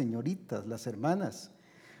son las señoritas, las hermanas.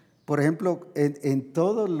 Por ejemplo, en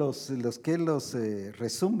todos los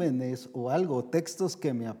resúmenes o algo, textos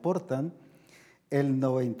que me aportan, el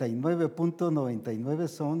 99.99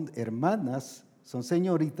 son hermanas, son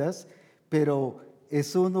señoritas, pero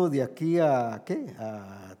es uno de aquí a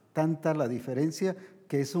tanta la diferencia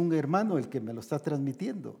que es un hermano el que me lo está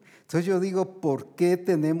transmitiendo. Entonces yo digo, ¿por qué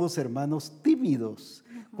tenemos hermanos tímidos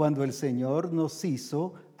cuando el Señor nos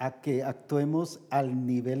hizo a que actuemos al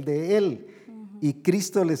nivel de Él? Y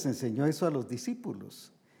Cristo les enseñó eso a los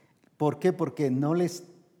discípulos. ¿Por qué? Porque no les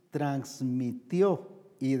transmitió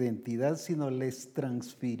identidad, sino les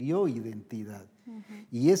transfirió identidad.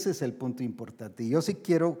 Y ese es el punto importante. Y yo sí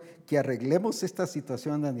quiero que arreglemos esta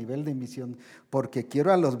situación a nivel de misión, porque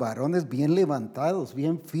quiero a los varones bien levantados,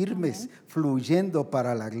 bien firmes, fluyendo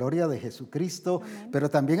para la gloria de Jesucristo, pero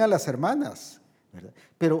también a las hermanas, ¿verdad?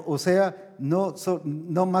 Pero, o sea,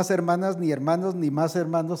 no más hermanas ni hermanos, ni más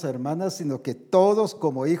hermanos hermanas, sino que todos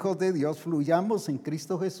como hijos de Dios fluyamos en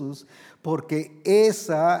Cristo Jesús, porque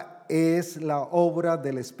esa es la obra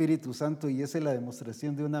del Espíritu Santo y esa es la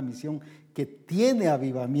demostración de una misión que tiene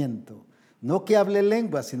avivamiento. No que hable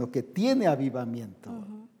lengua, sino que tiene avivamiento.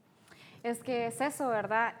 Es que es eso,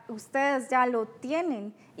 ¿verdad? Ustedes ya lo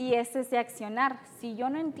tienen y es ese accionar. Si yo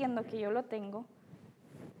no entiendo que yo lo tengo,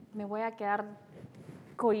 me voy a quedar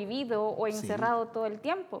cohibido o encerrado todo el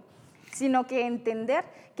tiempo, sino que entender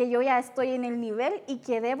que yo ya estoy en el nivel y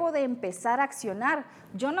que debo de empezar a accionar.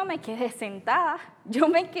 Yo no me quedé sentada, yo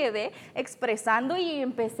me quedé expresando y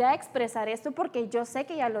empecé a expresar esto porque yo sé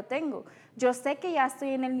que ya lo tengo, yo sé que ya estoy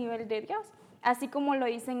en el nivel de Dios, así como lo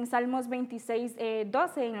dice en Salmos 26,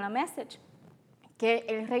 12 en la Message, que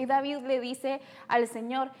el rey David le dice al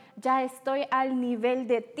Señor, ya estoy al nivel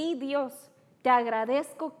de ti, Dios, te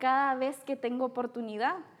agradezco cada vez que tengo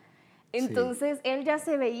oportunidad. Entonces él ya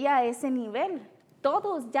se veía a ese nivel.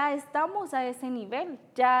 Todos ya estamos a ese nivel,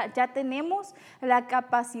 ya tenemos la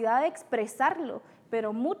capacidad de expresarlo,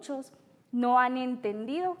 pero muchos no han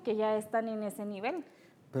entendido que ya están en ese nivel.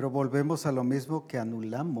 Pero volvemos a lo mismo, que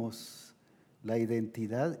anulamos la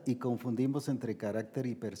identidad y confundimos entre carácter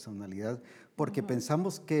y personalidad, porque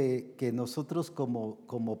pensamos que nosotros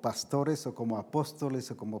como pastores o como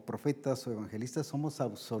apóstoles o como profetas o evangelistas somos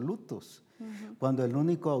absolutos, cuando el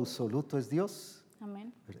único absoluto es Dios.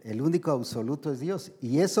 Amén. El único absoluto es Dios.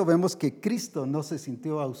 Y eso vemos que Cristo no se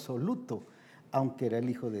sintió absoluto, aunque era el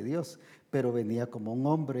Hijo de Dios, pero venía como un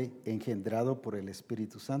hombre engendrado por el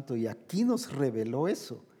Espíritu Santo. Y aquí nos reveló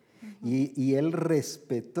eso. Y Él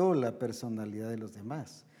respetó la personalidad de los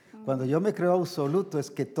demás. Cuando yo me creo absoluto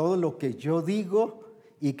es que todo lo que yo digo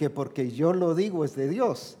y que porque yo lo digo es de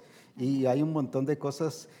Dios. Y hay un montón de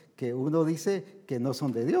cosas que uno dice que no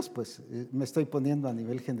son de Dios, pues me estoy poniendo a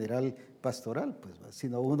nivel general pastoral, pues,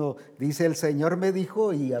 sino uno dice el Señor me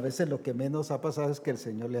dijo y a veces lo que menos ha pasado es que el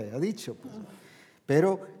Señor le haya dicho, pues.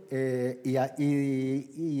 Pero,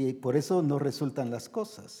 y por eso no resultan las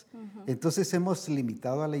cosas. Entonces hemos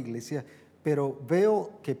limitado a la iglesia, pero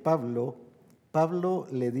veo que Pablo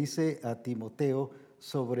le dice a Timoteo,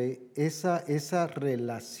 sobre esa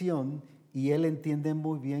relación, y él entiende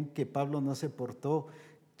muy bien que Pablo no se portó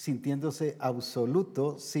sintiéndose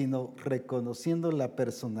absoluto, sino reconociendo la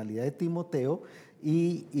personalidad de Timoteo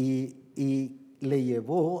y le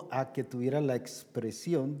llevó a que tuviera la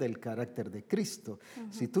expresión del carácter de Cristo.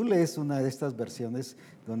 Si tú lees una de estas versiones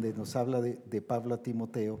donde nos habla de Pablo a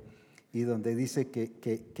Timoteo y donde dice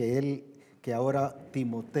que ahora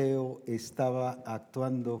Timoteo estaba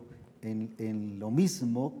actuando en lo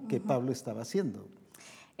mismo que Pablo estaba haciendo.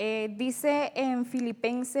 Dice en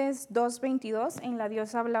Filipenses 2:22, en la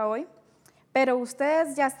Dios habla hoy, pero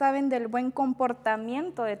ustedes ya saben del buen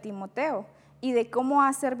comportamiento de Timoteo y de cómo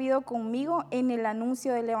ha servido conmigo en el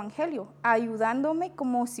anuncio del Evangelio, ayudándome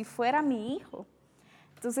como si fuera mi hijo.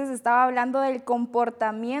 Entonces estaba hablando del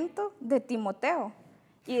comportamiento de Timoteo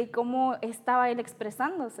y de cómo estaba él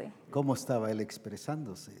expresándose. ¿Cómo estaba él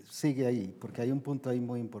expresándose? Sigue ahí, porque hay un punto ahí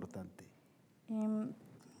muy importante.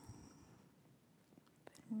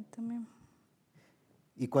 Permítame.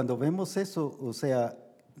 Y cuando vemos eso, o sea,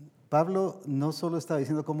 Pablo no solo estaba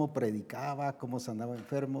diciendo cómo predicaba, cómo sanaba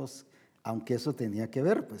enfermos, aunque eso tenía que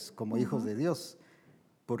ver, pues, como hijos de Dios,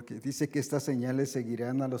 porque dice que estas señales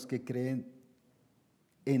seguirán a los que creen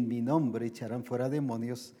en mi nombre, echarán fuera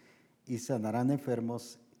demonios y sanarán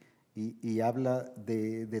enfermos, y habla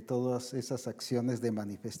de todas esas acciones de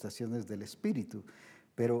manifestaciones del Espíritu.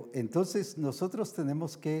 Pero entonces nosotros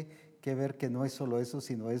tenemos que ver que no es solo eso,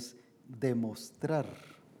 sino es demostrar,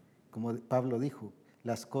 como Pablo dijo,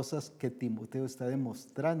 las cosas que Timoteo está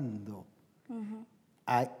demostrando.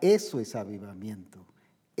 Eso es avivamiento,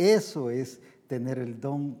 eso es tener el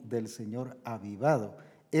don del Señor avivado.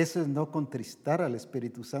 Eso es no contristar al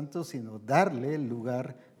Espíritu Santo, sino darle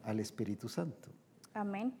lugar al Espíritu Santo.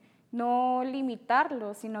 Amén. No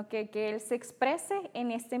limitarlo, sino que Él se exprese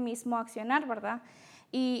en este mismo accionar, ¿verdad?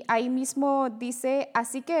 Y ahí mismo dice,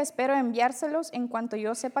 así que espero enviárselos en cuanto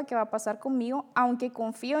yo sepa qué va a pasar conmigo, aunque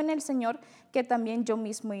confío en el Señor, que también yo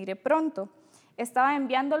mismo iré pronto. Estaba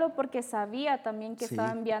enviándolo porque sabía también que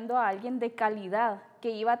estaba enviando a alguien de calidad,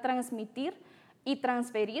 que iba a transmitir y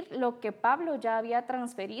transferir lo que Pablo ya había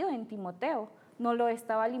transferido en Timoteo. No lo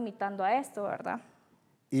estaba limitando a esto, ¿verdad?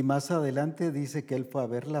 Y más adelante dice que él fue a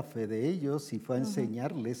ver la fe de ellos y fue a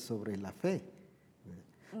enseñarles sobre la fe.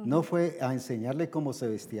 No fue a enseñarle cómo se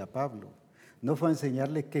vestía Pablo, no fue a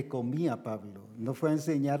enseñarle qué comía Pablo, no fue a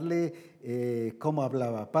enseñarle cómo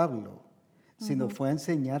hablaba Pablo, sino fue a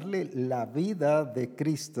enseñarle la vida de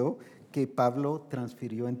Cristo que Pablo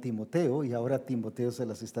transfirió en Timoteo, y ahora Timoteo se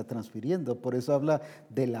las está transfiriendo. Por eso habla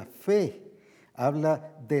de la fe,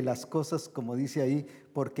 habla de las cosas, como dice ahí,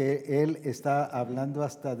 porque él está hablando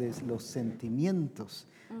hasta de los sentimientos.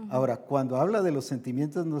 Ahora, cuando habla de los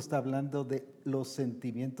sentimientos, no está hablando de los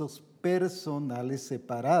sentimientos personales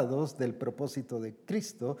separados del propósito de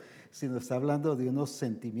Cristo, sino está hablando de unos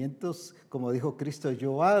sentimientos, como dijo Cristo,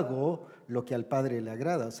 yo hago lo que al Padre le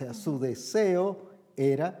agrada. O sea, su deseo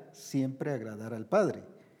era siempre agradar al Padre.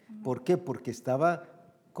 ¿Por qué? Porque estaba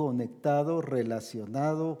conectado,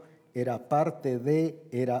 relacionado, era parte de,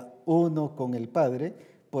 era uno con el Padre.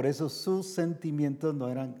 Por eso sus sentimientos no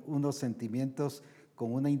eran unos sentimientos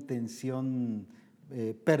con una intención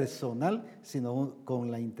personal, sino con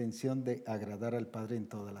la intención de agradar al Padre en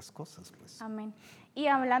todas las cosas, pues. Amén. Y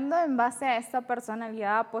hablando en base a esta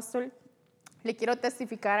personalidad, apóstol, le quiero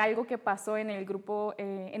testificar algo que pasó en el grupo,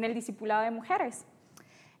 en el discipulado de mujeres.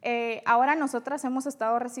 Ahora nosotras hemos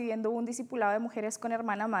estado recibiendo un discipulado de mujeres con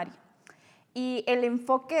hermana Mari. Y el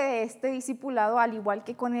enfoque de este discipulado, al igual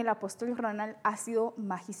que con el apóstol Ronald, ha sido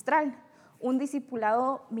magistral, un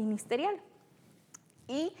discipulado ministerial.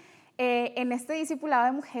 Y en este discipulado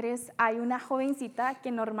de mujeres hay una jovencita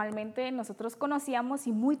que normalmente nosotros conocíamos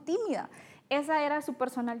y muy tímida. Esa era su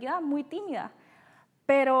personalidad, muy tímida.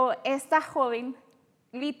 Pero esta joven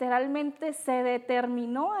literalmente se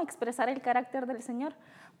determinó a expresar el carácter del Señor,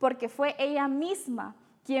 porque fue ella misma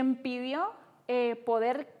quien pidió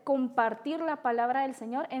poder compartir la palabra del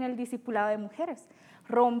Señor en el discipulado de mujeres.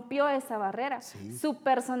 Rompió esa barrera. Sí. Su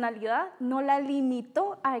personalidad no la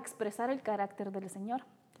limitó a expresar el carácter del Señor.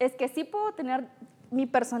 Es que sí puedo tener mi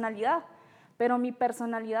personalidad, pero mi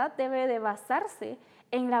personalidad debe de basarse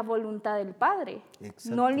en la voluntad del Padre.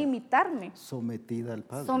 Exacto. No limitarme. Sometida al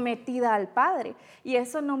Padre. Sometida al Padre. Y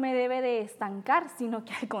eso no me debe de estancar, sino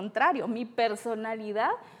que al contrario, mi personalidad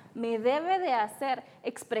me debe de hacer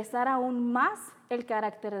expresar aún más el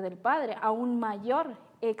carácter del Padre, aún mayor,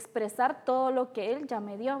 expresar todo lo que Él ya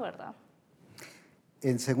me dio, ¿verdad?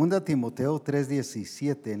 En 2 Timoteo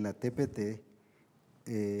 3:17, en la TPT,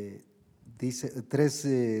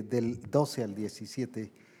 dice, del 12 al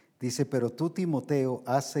 17, Dice, pero tú, Timoteo,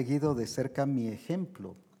 has seguido de cerca mi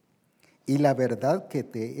ejemplo y la verdad que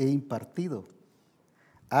te he impartido.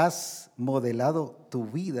 Has modelado tu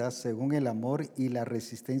vida según el amor y la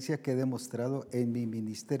resistencia que he demostrado en mi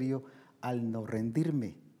ministerio al no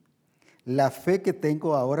rendirme. La fe que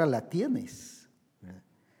tengo ahora la tienes.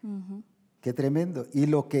 Qué tremendo. Y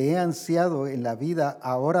lo que he ansiado en la vida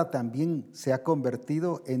ahora también se ha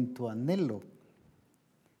convertido en tu anhelo.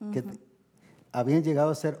 Que habían llegado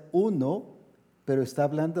a ser uno, pero está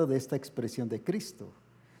hablando de esta expresión de Cristo.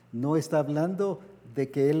 No está hablando de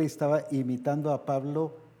que él estaba imitando a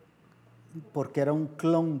Pablo porque era un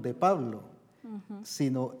clon de Pablo,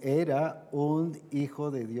 sino era un hijo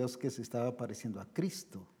de Dios que se estaba pareciendo a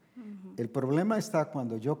Cristo. El problema está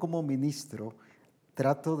cuando yo como ministro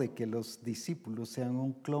trato de que los discípulos sean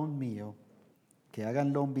un clon mío, que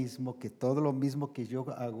hagan lo mismo, que todo lo mismo que yo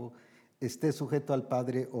hago esté sujeto al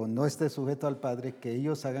Padre o no esté sujeto al Padre, que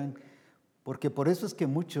ellos hagan, porque por eso es que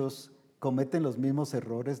muchos cometen los mismos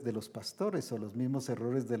errores de los pastores o los mismos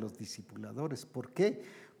errores de los discipuladores. ¿Por qué?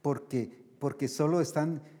 Porque solo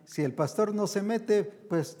están, si el pastor no se mete,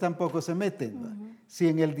 pues tampoco se meten. Si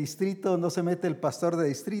en el distrito no se mete el pastor de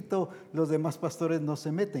distrito, los demás pastores no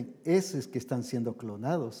se meten. Esos es que están siendo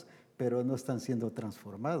clonados, pero no están siendo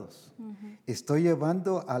transformados. Estoy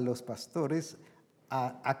llevando a los pastores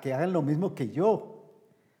a que hagan lo mismo que yo,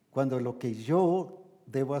 cuando lo que yo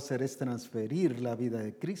debo hacer es transferir la vida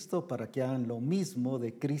de Cristo para que hagan lo mismo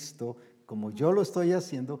de Cristo, como yo lo estoy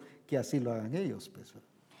haciendo, que así lo hagan ellos. Pues.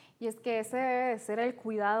 Y es que ese debe ser el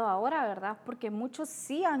cuidado ahora, ¿verdad? Porque muchos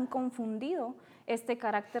sí han confundido este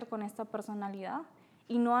carácter con esta personalidad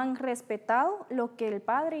y no han respetado lo que el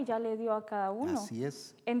Padre ya le dio a cada uno. Así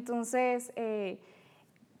es. Entonces,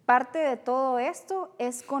 parte de todo esto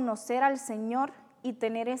es conocer al Señor y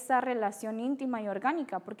tener esa relación íntima y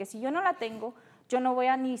orgánica, porque si yo no la tengo, yo no voy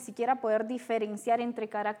a ni siquiera poder diferenciar entre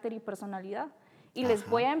carácter y personalidad. Y les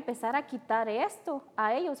voy a empezar a quitar esto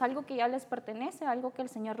a ellos, algo que ya les pertenece, algo que el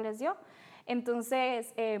Señor les dio.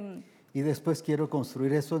 Entonces... y después quiero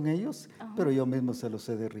construir eso en ellos, pero yo mismo se los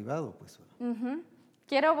he derribado. Pues.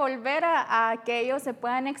 Quiero volver a que ellos se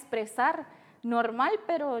puedan expresar normal,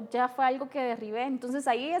 pero ya fue algo que derribé. Entonces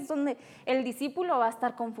ahí es donde el discípulo va a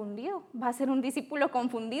estar confundido, va a ser un discípulo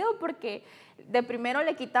confundido porque de primero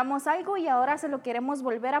le quitamos algo y ahora se lo queremos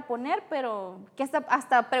volver a poner, pero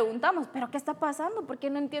hasta preguntamos, ¿pero qué está pasando? ¿Por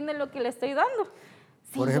qué no entiende lo que le estoy dando?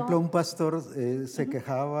 Sí, por ejemplo, un pastor se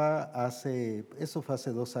quejaba eso fue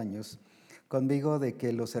hace 2 años, conmigo de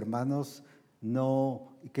que los hermanos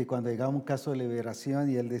que cuando llegaba un caso de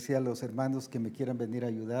liberación y él decía a los hermanos que me quieran venir a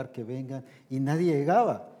ayudar, que vengan, y nadie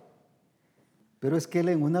llegaba. Pero es que él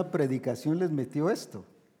en una predicación les metió esto.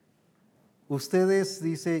 Ustedes,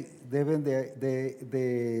 dice, deben de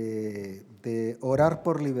orar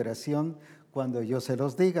por liberación cuando yo se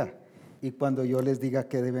los diga y cuando yo les diga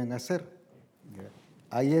qué deben hacer.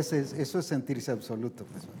 Ahí eso es sentirse absoluto.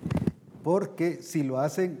 Pues. Porque si lo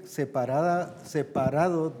hacen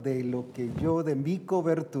separado de lo que de mi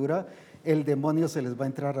cobertura, el demonio se les va a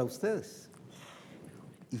entrar a ustedes.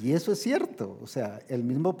 Y eso es cierto, o sea, el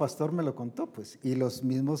mismo pastor me lo contó, pues, y los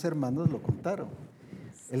mismos hermanos lo contaron.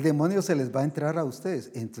 El demonio se les va a entrar a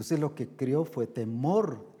ustedes. Entonces lo que creó fue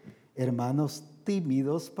temor, hermanos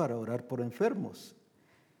tímidos para orar por enfermos.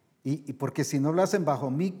 Y porque si no lo hacen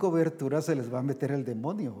bajo mi cobertura, se les va a meter el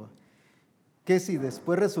demonio, ¿va? Que si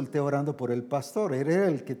después resulté orando por el pastor, era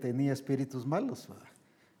el que tenía espíritus malos.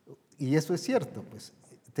 Y eso es cierto, pues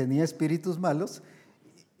tenía espíritus malos.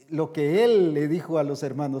 Lo que él le dijo a los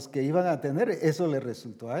hermanos que iban a tener, eso le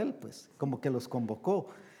resultó a él, pues como que los convocó.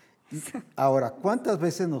 Ahora, ¿cuántas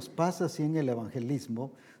veces nos pasa así en el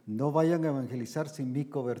evangelismo? No vayan a evangelizar sin mi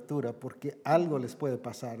cobertura porque algo les puede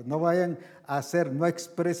pasar. No vayan a hacer, no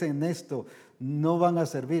expresen esto, no van a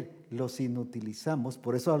servir. Los inutilizamos.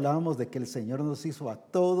 Por eso hablábamos de que el Señor nos hizo a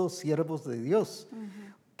todos siervos de Dios.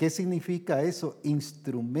 ¿Qué significa eso?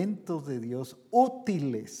 Instrumentos de Dios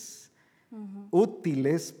útiles,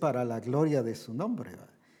 útiles para la gloria de su nombre.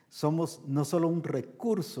 Somos no solo un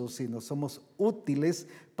recurso, sino somos útiles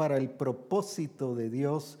para el propósito de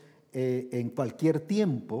Dios en cualquier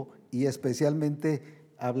tiempo y especialmente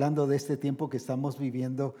hablando de este tiempo que estamos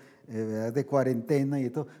viviendo de cuarentena y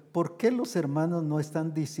todo. ¿Por qué los hermanos no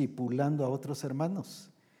están discipulando a otros hermanos?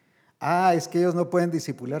 Es que ellos no pueden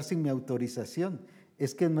discipular sin mi autorización.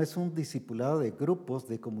 Es que no es un discipulado de grupos,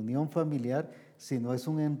 de comunión familiar, sino es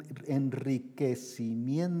un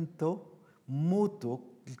enriquecimiento mutuo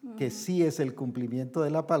que sí es el cumplimiento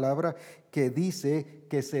de la palabra que dice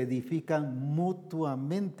que se edifican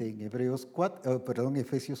mutuamente en Efesios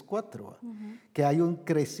 4, que hay un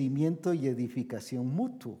crecimiento y edificación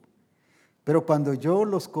mutuo. Pero cuando yo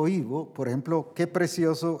los cohíbo, por ejemplo, qué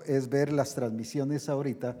precioso es ver las transmisiones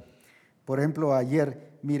ahorita. Por ejemplo,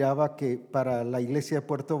 ayer miraba que para la iglesia de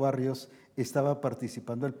Puerto Barrios estaba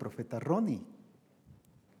participando el profeta Ronnie.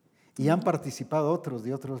 Y han participado otros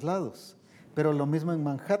de otros lados. Pero lo mismo en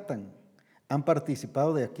Manhattan. Han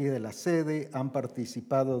participado de aquí de la sede, han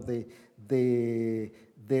participado de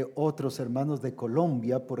otros hermanos de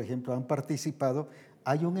Colombia, por ejemplo, han participado.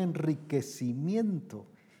 Hay un enriquecimiento.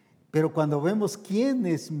 Pero cuando vemos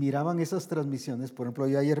quiénes miraban esas transmisiones, por ejemplo,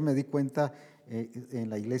 yo ayer me di cuenta en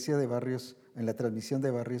la iglesia de Barrios, en la transmisión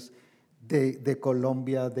de Barrios, de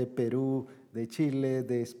Colombia, de Perú, de Chile,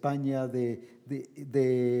 de España,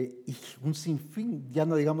 y un sinfín, ya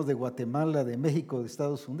no digamos de Guatemala, de México, de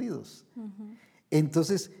Estados Unidos.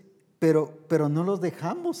 Entonces, pero no los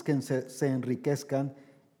dejamos que se enriquezcan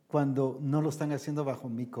cuando no lo están haciendo bajo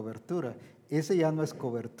mi cobertura. Ese ya no es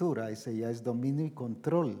cobertura, ese ya es dominio y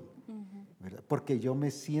control. ¿Verdad? Porque yo me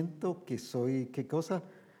siento que soy, ¿qué cosa?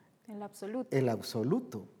 El absoluto. El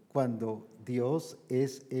absoluto, cuando Dios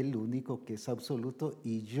es el único que es absoluto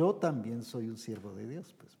y yo también soy un siervo de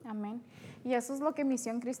Dios. Pues. Amén. Y eso es lo que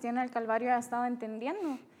Misión Cristiana del Calvario ha estado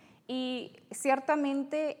entendiendo. Y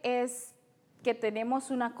ciertamente es que tenemos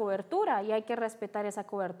una cobertura y hay que respetar esa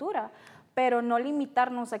cobertura, pero no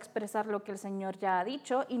limitarnos a expresar lo que el Señor ya ha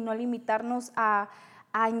dicho y no limitarnos a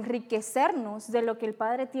enriquecernos de lo que el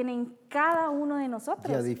Padre tiene en cada uno de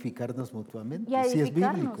nosotros. Y edificarnos mutuamente, Y edificarnos. Si es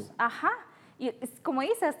bíblico. Ajá. Y como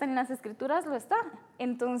dice, hasta en las Escrituras lo está.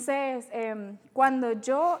 Entonces, cuando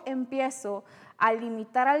yo empiezo a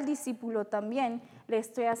limitar al discípulo también, le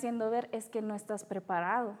estoy haciendo ver, es que no estás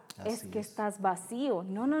preparado, es que estás vacío.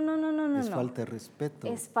 No. Es falta de respeto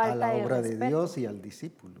es falta a la de obra respeto de Dios y al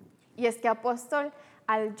discípulo. Y es que, apóstol,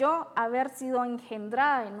 al yo haber sido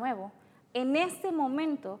engendrada de nuevo, en este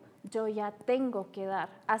momento yo ya tengo que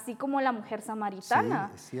dar, así como la mujer samaritana.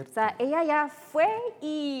 Sí, es cierto. O sea, ella ya fue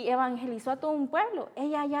y evangelizó a todo un pueblo,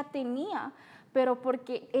 ella ya tenía, pero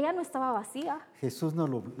porque ella no estaba vacía. Jesús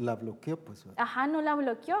no la bloqueó, pues. Ajá, no la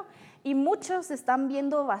bloqueó. Y muchos están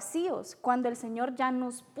viendo vacíos cuando el Señor ya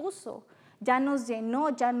nos puso, ya nos llenó,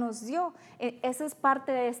 ya nos dio. Esa es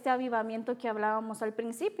parte de este avivamiento que hablábamos al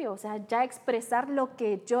principio, o sea, ya expresar lo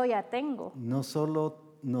que yo ya tengo. No solo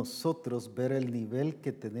nosotros ver el nivel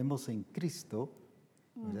que tenemos en Cristo,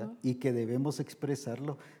 ¿verdad? Y que debemos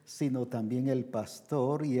expresarlo, sino también el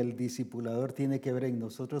pastor y el discipulador tiene que ver en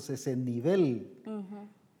nosotros ese nivel.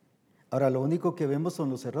 Ahora, lo único que vemos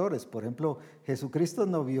son los errores. Por ejemplo, Jesucristo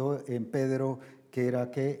no vio en Pedro que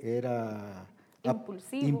era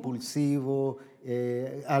impulsivo,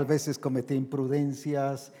 a veces cometía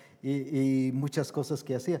imprudencias y muchas cosas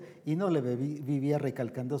que hacía. Y no le vivía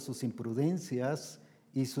recalcando sus imprudencias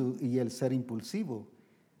y el ser impulsivo.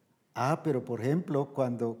 Pero por ejemplo,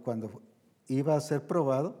 cuando iba a ser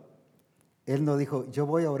probado, él no dijo, yo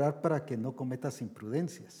voy a orar para que no cometas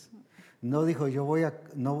imprudencias. No dijo, yo voy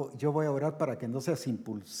a orar para que no seas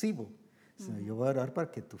impulsivo, sino yo voy a orar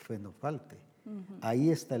para que tu fe no falte. Ahí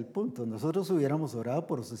está el punto. Nosotros hubiéramos orado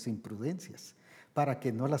por sus imprudencias, para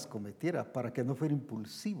que no las cometiera, para que no fuera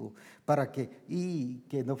impulsivo,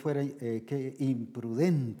 que no fuera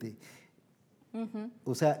imprudente.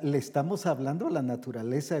 O sea, le estamos hablando a la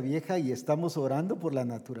naturaleza vieja y estamos orando por la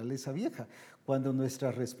naturaleza vieja, cuando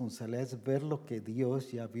nuestra responsabilidad es ver lo que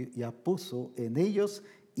Dios ya puso en ellos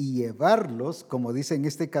y llevarlos, como dice en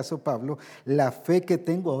este caso Pablo, la fe que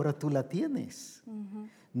tengo ahora tú la tienes.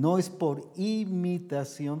 No es por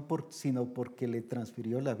imitación, sino porque le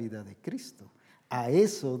transfirió la vida de Cristo. A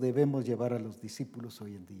eso debemos llevar a los discípulos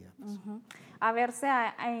hoy en día. A verse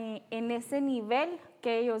en ese nivel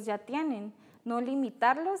que ellos ya tienen. No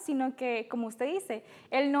limitarlos, sino que, como usted dice,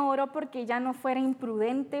 él no oró porque ya no fuera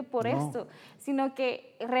imprudente por esto, sino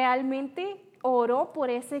que realmente oró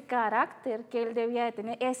por ese carácter que él debía de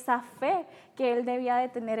tener, esa fe que él debía de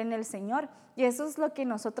tener en el Señor. Y eso es lo que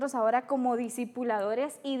nosotros ahora como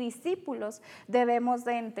discipuladores y discípulos debemos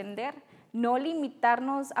de entender. No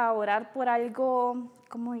limitarnos a orar por algo,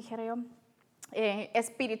 como dijera yo,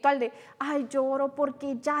 espiritual de, yo oro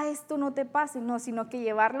porque ya esto no te pase, no, sino que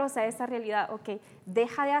llevarlos a esa realidad, ok,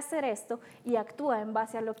 deja de hacer esto y actúa en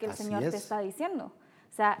base a lo que el Señor te está diciendo.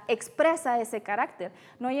 O sea, expresa ese carácter,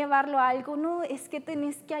 no llevarlo a algo, no, es que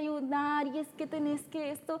tenés que ayudar y es que tenés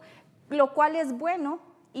que esto, lo cual es bueno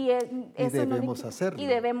y debemos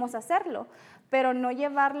hacerlo, pero no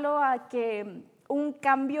llevarlo a que un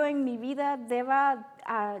cambio en mi vida deba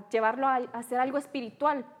llevarlo a hacer algo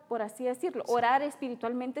espiritual, por así decirlo, orar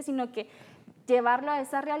espiritualmente, sino que llevarlo a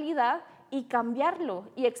esa realidad y cambiarlo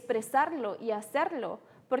y expresarlo y hacerlo,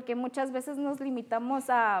 porque muchas veces nos limitamos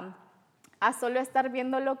a a solo estar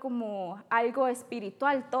viéndolo como algo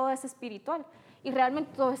espiritual, todo es espiritual. Y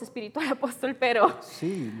realmente todo es espiritual, apóstol, pero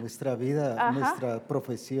Sí, nuestra vida, ajá, nuestra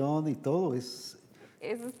profesión y todo es...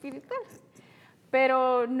 es espiritual.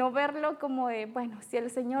 Pero no verlo como de, bueno, si el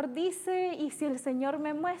Señor dice y si el Señor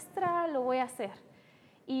me muestra, lo voy a hacer.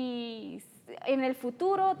 Y en el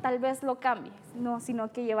futuro tal vez lo cambie, no,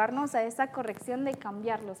 sino que llevarnos a esa corrección de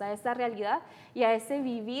cambiarlos, a esa realidad y a ese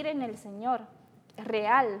vivir en el Señor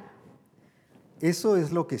real. Eso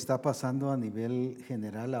es lo que está pasando a nivel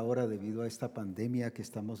general ahora debido a esta pandemia que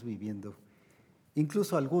estamos viviendo.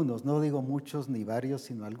 Incluso algunos, no digo muchos ni varios,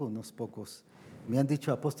 sino algunos pocos, me han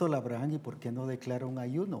dicho, apóstol Abraham, ¿y por qué no declara un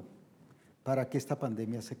ayuno para que esta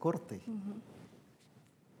pandemia se corte?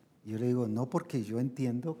 Yo le digo, no, porque yo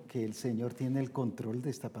entiendo que el Señor tiene el control de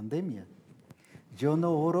esta pandemia. Yo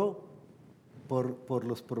no oro por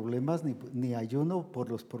los problemas, ni ayuno por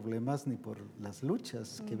los problemas, ni por las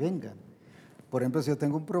luchas que vengan. Por ejemplo, si yo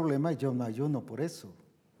tengo un problema, yo no ayuno por eso,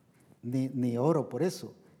 ni oro por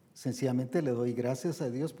eso. Sencillamente le doy gracias a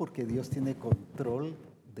Dios porque Dios tiene control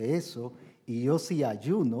de eso. Y yo sí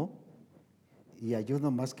ayuno, y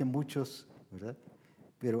ayuno más que muchos, ¿verdad?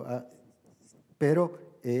 Pero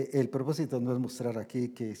el propósito no es mostrar aquí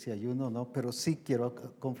que si ayuno o no, pero sí quiero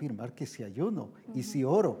confirmar que si ayuno y si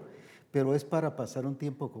oro, pero es para pasar un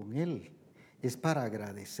tiempo con Él, es para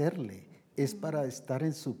agradecerle, es para estar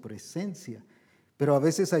en su presencia. Pero a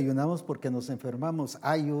veces ayunamos porque nos enfermamos,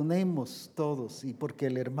 ayunemos todos, y porque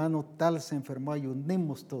el hermano tal se enfermó,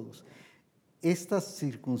 ayunemos todos. Estas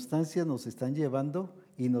circunstancias nos están llevando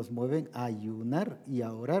y nos mueven a ayunar y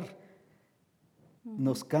a orar.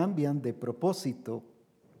 Nos cambian de propósito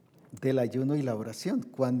del ayuno y la oración,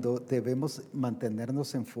 cuando debemos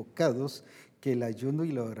mantenernos enfocados que el ayuno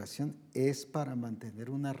y la oración es para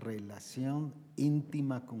mantener una relación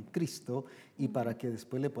íntima con Cristo y para que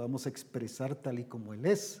después le podamos expresar tal y como Él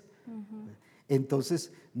es.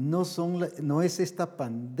 Entonces, no es esta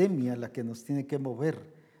pandemia la que nos tiene que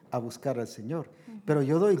mover a buscar al Señor, pero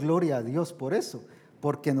yo doy gloria a Dios por eso,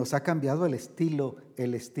 porque nos ha cambiado el estilo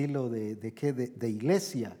de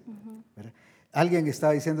iglesia. ¿Verdad? Alguien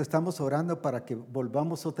estaba diciendo, estamos orando para que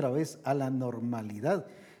volvamos otra vez a la normalidad.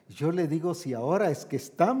 Yo le digo, si ahora es que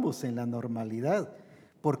estamos en la normalidad,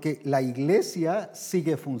 porque la iglesia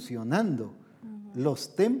sigue funcionando,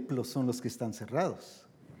 los templos son los que están cerrados,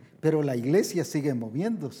 pero la iglesia sigue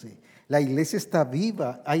moviéndose, la iglesia está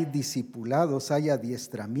viva, hay discipulados, hay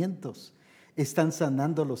adiestramientos, están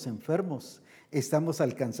sanando los enfermos, estamos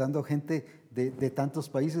alcanzando gente de tantos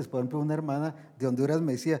países. Por ejemplo, una hermana de Honduras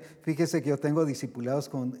me decía, fíjese que yo tengo discipulados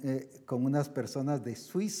con unas personas de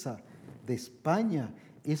Suiza, de España.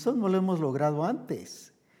 Eso no lo hemos logrado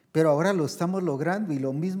antes, pero ahora lo estamos logrando, y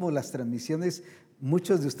lo mismo las transmisiones.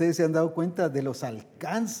 Muchos de ustedes se han dado cuenta de los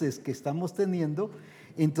alcances que estamos teniendo.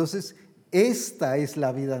 Entonces, esta es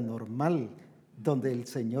la vida normal, donde el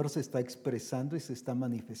Señor se está expresando y se está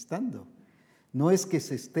manifestando. No es que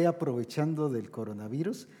se esté aprovechando del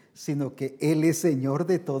coronavirus, sino que Él es Señor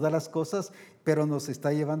de todas las cosas, pero nos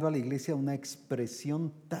está llevando a la iglesia a una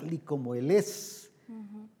expresión tal y como Él es,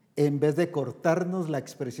 en vez de cortarnos la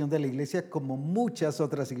expresión de la iglesia como muchas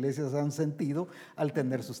otras iglesias han sentido al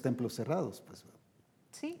tener sus templos cerrados. Pues.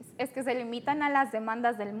 Sí, es que se limitan a las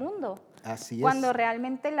demandas del mundo. Así es. Cuando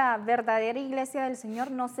realmente la verdadera iglesia del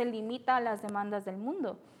Señor no se limita a las demandas del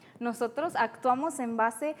mundo. Nosotros actuamos en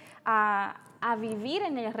base a vivir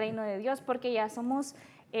en el reino de Dios, porque ya somos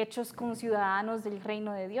hechos conciudadanos del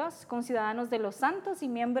reino de Dios, conciudadanos de los santos y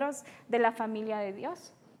miembros de la familia de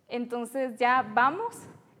Dios. Entonces ya vamos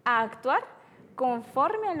a actuar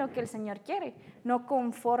conforme a lo que el Señor quiere, no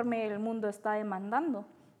conforme el mundo está demandando.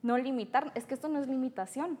 No limitar, es que esto no es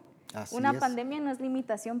limitación. Una pandemia no es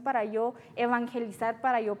limitación para yo evangelizar,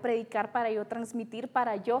 para yo predicar, para yo transmitir,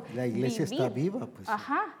 para yo La iglesia vivir. está viva, pues.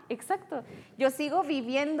 Ajá, exacto. Yo sigo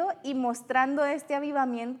viviendo y mostrando este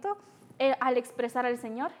avivamiento al expresar al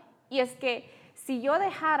Señor. Y es que si yo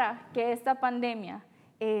dejara que esta pandemia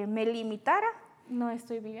me limitara, no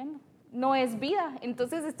estoy viviendo. No es vida.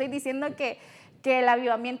 Entonces estoy diciendo que el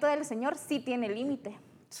avivamiento del Señor sí tiene límite.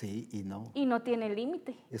 Sí y no. Y no tiene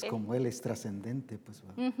límite. Es como Él es trascendente, pues.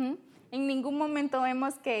 En ningún momento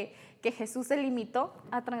vemos que Jesús se limitó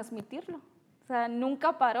a transmitirlo. O sea,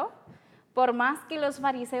 nunca paró. Por más que los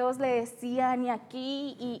fariseos le decían y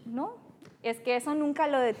aquí y no, es que eso nunca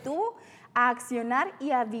lo detuvo a accionar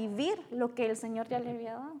y a vivir lo que el Señor ya le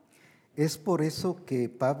había dado. Es por eso que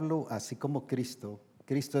Pablo, así como Cristo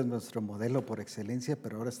es nuestro modelo por excelencia,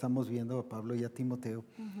 pero ahora estamos viendo a Pablo y a Timoteo.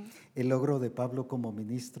 El logro de Pablo como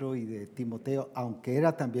ministro y de Timoteo, aunque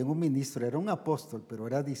era también un ministro, era un apóstol, pero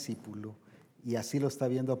era discípulo y así lo está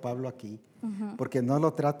viendo Pablo aquí, porque no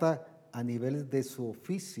lo trata a nivel de su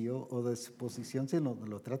oficio o de su posición, sino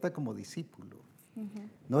lo trata como discípulo.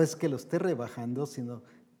 No es que lo esté rebajando, sino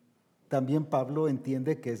también Pablo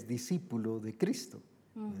entiende que es discípulo de Cristo.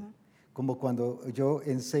 Como cuando yo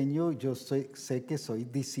enseño, yo sé que soy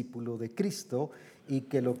discípulo de Cristo y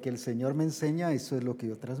que lo que el Señor me enseña, eso es lo que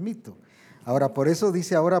yo transmito. Ahora, por eso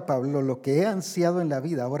dice ahora Pablo, lo que he ansiado en la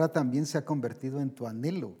vida, ahora también se ha convertido en tu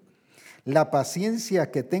anhelo. La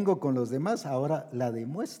paciencia que tengo con los demás, ahora la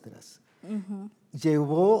demuestras.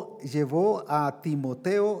 Llevó a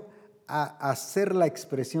Timoteo a ser la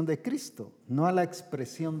expresión de Cristo, no a la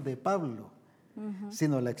expresión de Pablo,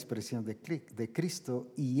 sino la expresión de Cristo.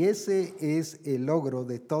 Y ese es el logro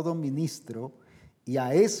de todo ministro, y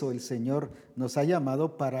a eso el Señor nos ha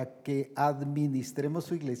llamado, para que administremos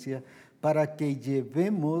su iglesia, para que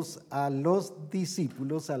llevemos a los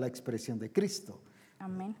discípulos a la expresión de Cristo.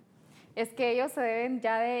 Amén. Es que ellos se deben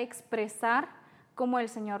ya de expresar como el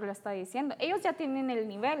Señor lo está diciendo. Ellos ya tienen el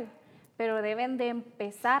nivel, pero deben de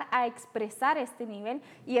empezar a expresar este nivel,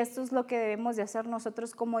 y esto es lo que debemos de hacer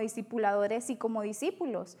nosotros como discipuladores y como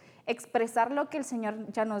discípulos, expresar lo que el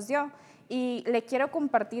Señor ya nos dio. Y le quiero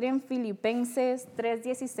compartir en Filipenses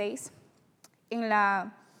 3:16,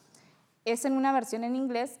 es en una versión en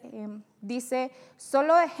inglés, dice: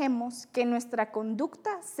 solo dejemos que nuestra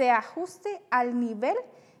conducta se ajuste al nivel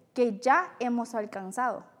que ya hemos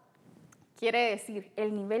alcanzado. Quiere decir,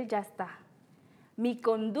 el nivel ya está. Mi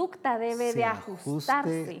conducta debe de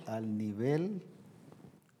ajustarse al nivel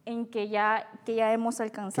en que ya hemos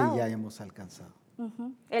alcanzado. Que ya hemos alcanzado.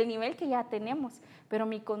 El nivel que ya tenemos, pero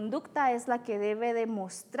mi conducta es la que debe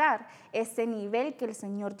demostrar ese nivel que el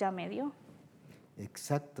Señor ya me dio.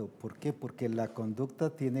 Exacto. ¿Por qué? Porque la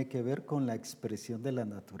conducta tiene que ver con la expresión de la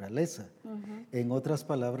naturaleza. En otras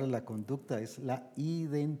palabras, la conducta es la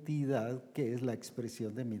identidad, que es la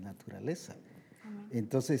expresión de mi naturaleza.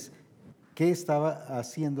 Entonces, ¿qué estaba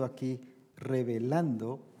haciendo aquí?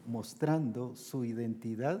 Revelando, mostrando su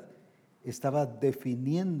identidad. Estaba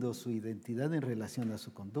definiendo su identidad en relación a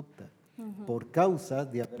su conducta, por causa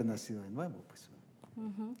de haber nacido de nuevo. Pues.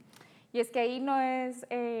 Y es que ahí no es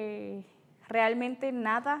realmente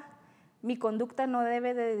nada, mi conducta no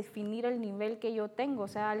debe de definir el nivel que yo tengo, o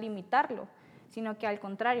sea, limitarlo, sino que al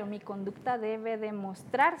contrario, mi conducta debe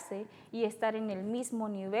demostrarse y estar en el mismo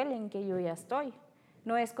nivel en que yo ya estoy.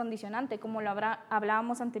 No es condicionante, como lo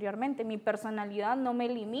hablábamos anteriormente. Mi personalidad no me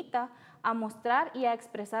limita a mostrar y a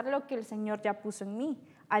expresar lo que el Señor ya puso en mí.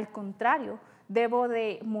 Al contrario, debo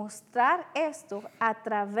de mostrar esto a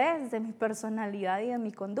través de mi personalidad y de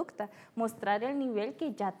mi conducta, mostrar el nivel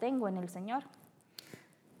que ya tengo en el Señor.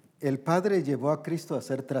 El Padre llevó a Cristo a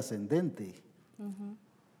ser trascendente.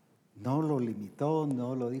 No lo limitó,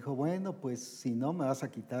 no lo dijo, bueno, pues si no me vas a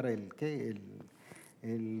quitar el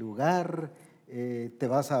lugar, te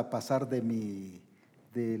vas a pasar de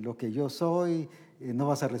lo que yo soy, no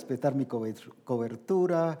vas a respetar mi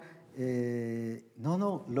cobertura.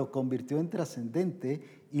 No, lo convirtió en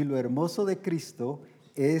trascendente, y lo hermoso de Cristo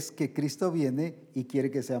es que Cristo viene y quiere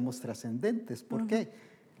que seamos trascendentes. ¿Por qué?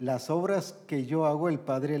 Las obras que yo hago, el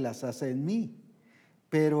Padre las hace en mí,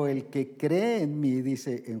 pero el que cree en mí,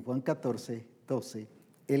 dice en Juan 14:12,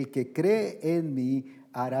 el que cree en mí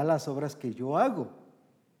hará las obras que yo hago,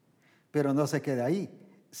 pero no se queda ahí,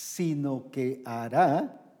 sino que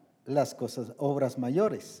hará las obras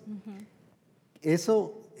mayores.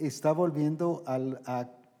 Eso está volviendo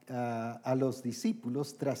a los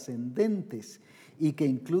discípulos trascendentes, y que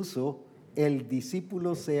incluso el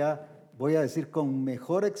discípulo sea, voy a decir, con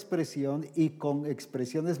mejor expresión y con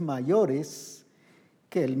expresiones mayores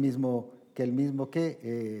que el mismo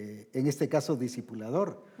que en este caso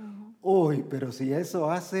discipulador. Uy, pero si eso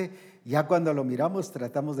hace, ya cuando lo miramos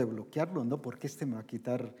tratamos de bloquearlo, ¿no? Porque me va a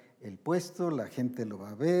quitar el puesto, la gente lo va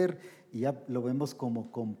a ver, y ya lo vemos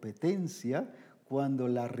como competencia, cuando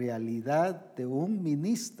la realidad de un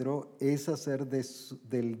ministro es hacer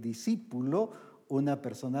del discípulo una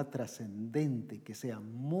persona trascendente, que sea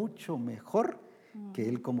mucho mejor que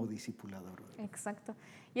él como discipulador. Exacto.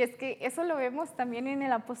 Y es que eso lo vemos también en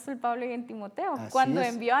el apóstol Pablo y en Timoteo. Así cuando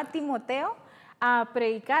es. Envió a Timoteo a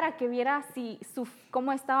predicar, a que viera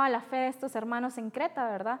cómo estaba la fe de estos hermanos en Creta,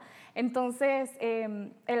 ¿verdad? Entonces,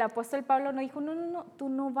 el apóstol Pablo no dijo, no, tú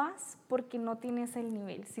no vas porque no tienes el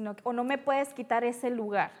nivel, o no me puedes quitar ese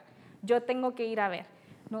lugar, yo tengo que ir a ver.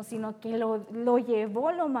 No, sino que lo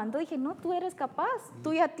llevó, lo mandó. Dije, no, tú eres capaz,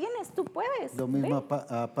 tú ya tienes, tú puedes. Lo mismo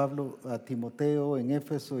a Pablo, a Timoteo en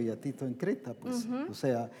Éfeso y a Tito en Creta, pues. O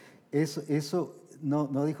sea, eso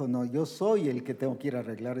no dijo, no, yo soy el que tengo que ir a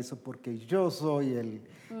arreglar eso porque yo soy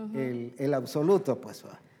el absoluto, pues.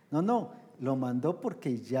 No, lo mandó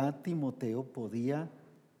porque ya Timoteo podía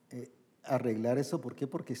arreglar eso. ¿Por qué?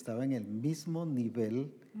 Porque estaba en el mismo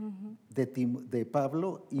nivel de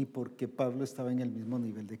Pablo y porque Pablo estaba en el mismo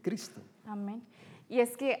nivel de Cristo. Amén. Y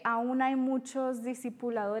es que aún hay muchos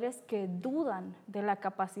discipuladores que dudan de la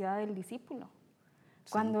capacidad del discípulo,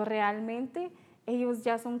 cuando realmente ellos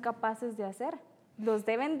ya son capaces de hacer. Los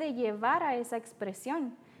deben de llevar a esa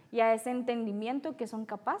expresión y a ese entendimiento que son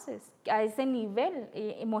capaces, a ese nivel,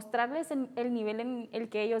 y mostrarles el nivel en el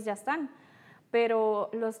que ellos ya están. Pero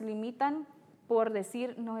los limitan por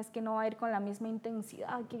decir, no, es que no va a ir con la misma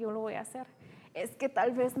intensidad que yo lo voy a hacer. Es que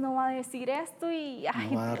tal vez no va a decir esto y...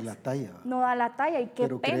 Ay, no va a dar Dios, la talla. no da la talla y qué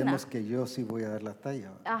Pero pena. creemos que yo sí voy a dar la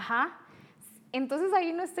talla. Ajá. Entonces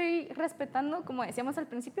ahí no estoy respetando, como decíamos al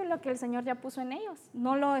principio, lo que el Señor ya puso en ellos.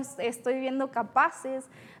 No los estoy viendo capaces,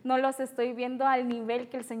 no los estoy viendo al nivel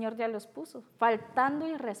que el Señor ya los puso, faltando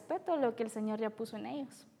el respeto a lo que el Señor ya puso en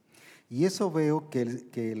ellos. Y eso veo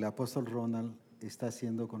que el apóstol Ronald está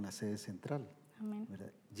haciendo con la sede central. Amén.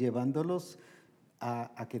 ¿Verdad? Llevándolos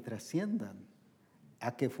a que trasciendan,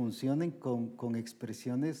 a que funcionen con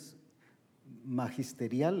expresiones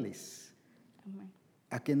magisteriales. Amén.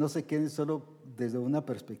 A que no se queden solo desde una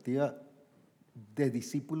perspectiva de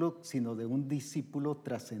discípulo, sino de un discípulo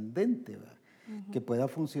trascendente, que pueda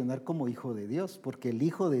funcionar como hijo de Dios, porque el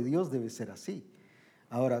hijo de Dios debe ser así.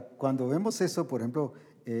 Ahora, cuando vemos eso, por ejemplo,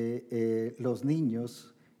 los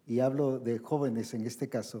niños, y hablo de jóvenes en este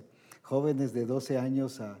caso, jóvenes de 12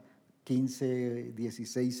 años a 15,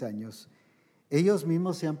 16 años, ellos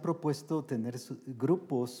mismos se han propuesto tener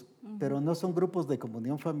grupos, pero no son grupos de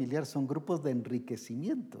comunión familiar, son grupos de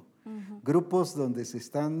enriquecimiento, grupos donde se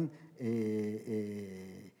están,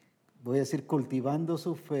 voy a decir, cultivando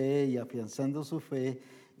su fe y afianzando su fe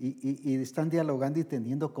y están dialogando y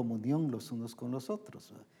teniendo comunión los unos con los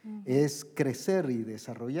otros. Es crecer y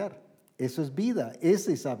desarrollar, eso es vida,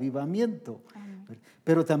 ese es avivamiento.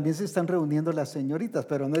 Pero también se están reuniendo las señoritas,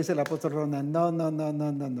 pero no dice el apóstol Ronald,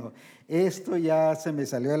 no, esto ya se me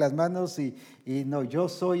salió de las manos y no, yo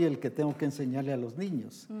soy el que tengo que enseñarle a los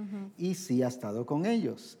niños. Y sí ha estado con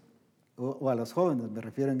ellos, o a los jóvenes, me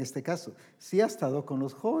refiero en este caso, sí ha estado con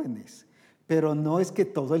los jóvenes, pero no es que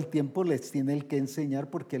todo el tiempo les tiene el que enseñar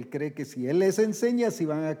porque él cree que si él les enseña, sí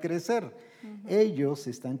van a crecer. Ellos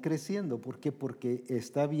están creciendo, ¿por qué? Porque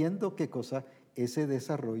está viendo qué cosa, ese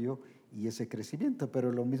desarrollo y ese crecimiento,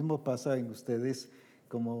 pero lo mismo pasa en ustedes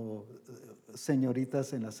como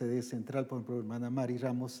señoritas en la sede central. Por ejemplo, hermana Mari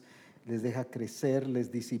Ramos les deja crecer,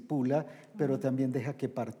 les disipula, pero también deja que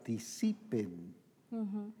participen,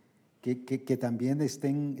 que también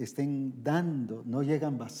estén dando, no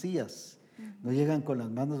llegan vacías, no llegan con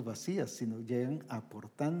las manos vacías, sino llegan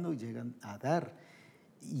aportando, llegan a dar.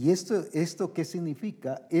 ¿Y esto qué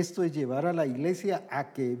significa? Esto es llevar a la iglesia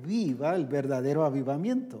a que viva el verdadero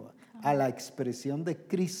avivamiento, a la expresión de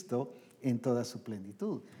Cristo en toda su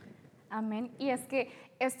plenitud. Amén. Y es que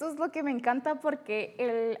esto es lo que me encanta porque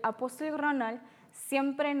el apóstol Ronald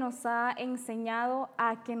siempre nos ha enseñado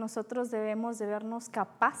a que nosotros debemos de vernos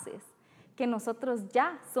capaces, que nosotros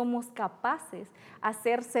ya somos capaces a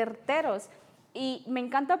ser certeros. Y me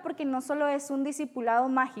encanta porque no solo es un discipulado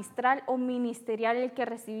magistral o ministerial el que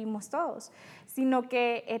recibimos todos, sino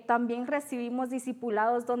que también recibimos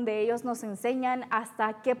discipulados donde ellos nos enseñan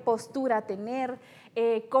hasta qué postura tener,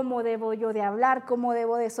 cómo debo yo de hablar, cómo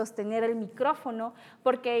debo de sostener el micrófono,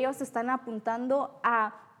 porque ellos están apuntando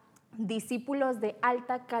a discípulos de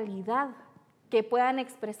alta calidad que puedan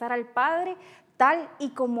expresar al Padre tal y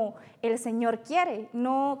como el Señor quiere,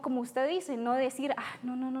 no como usted dice, no decir,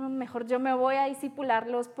 no, mejor yo me voy a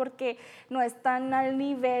discipularlos porque no están al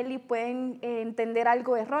nivel y pueden entender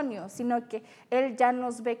algo erróneo, sino que Él ya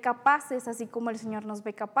nos ve capaces, así como el Señor nos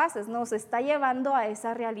ve capaces, nos está llevando a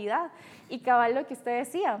esa realidad. Y cabal lo que usted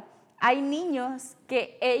decía, hay niños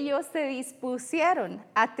que ellos se dispusieron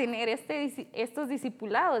a tener estos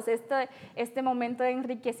discipulados, este momento de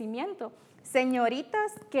enriquecimiento.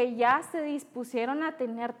 Señoritas que ya se dispusieron a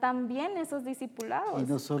tener también esos discipulados. Y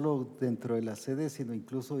no solo dentro de la sede, sino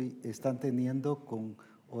incluso están teniendo con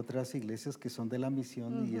otras iglesias que son de la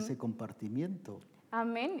misión y ese compartimiento.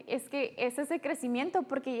 Amén. Es que es ese crecimiento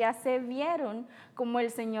porque ya se vieron como el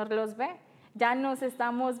Señor los ve. Ya nos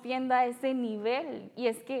estamos viendo a ese nivel y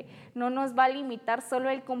es que no nos va a limitar solo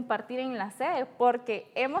el compartir en la sede,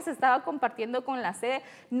 porque hemos estado compartiendo con la sede,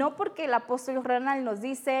 no porque el apóstol Ronald nos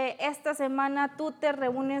dice, esta semana tú te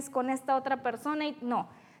reúnes con esta otra persona y no,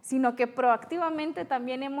 sino que proactivamente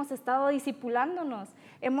también hemos estado discipulándonos,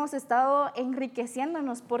 hemos estado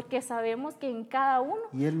enriqueciéndonos porque sabemos que en cada uno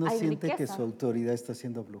y él no hay siente riqueza. que su autoridad está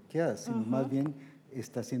siendo bloqueada, sino más bien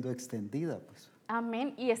está siendo extendida, pues.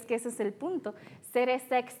 Amén. Y es que ese es el punto, ser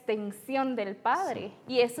esa extensión del Padre.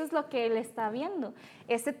 Sí. Y eso es lo que Él está viendo,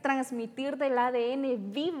 ese transmitir del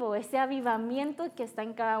ADN vivo, ese avivamiento que está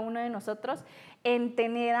en cada uno de nosotros, en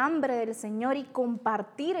tener hambre del Señor y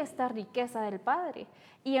compartir esta riqueza del Padre.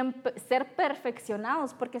 Y en ser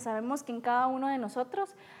perfeccionados, porque sabemos que en cada uno de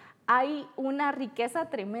nosotros hay una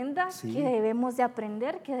riqueza tremenda que debemos de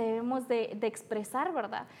aprender, que debemos de expresar,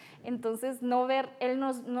 ¿verdad? Entonces, Él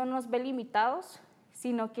no nos ve limitados,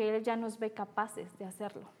 sino que Él ya nos ve capaces de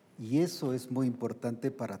hacerlo. Y eso es muy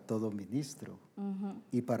importante para todo ministro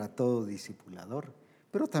y para todo discipulador,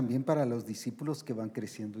 pero también para los discípulos que van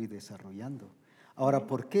creciendo y desarrollando. Ahora,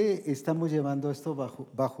 ¿por qué estamos llevando esto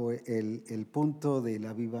bajo el punto del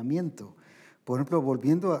avivamiento? Por ejemplo,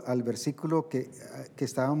 volviendo al versículo que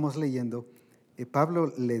estábamos leyendo,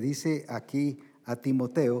 Pablo le dice aquí a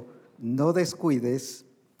Timoteo, no descuides,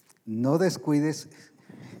 me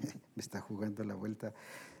está jugando la vuelta,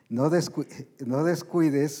 no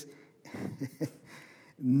descuides,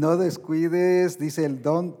 dice el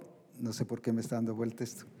don, no sé por qué me está dando vuelta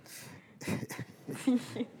esto,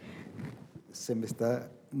 se me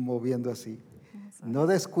está moviendo así, no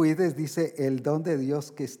descuides, dice el don de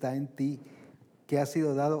Dios que está en ti, que ha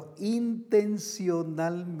sido dado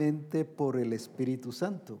intencionalmente por el Espíritu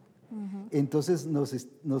Santo. Entonces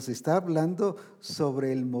nos está hablando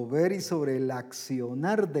sobre el mover y sobre el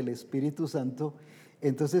accionar del Espíritu Santo.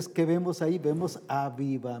 Entonces, ¿qué vemos ahí? Vemos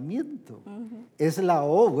avivamiento. Es la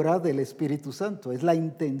obra del Espíritu Santo, es la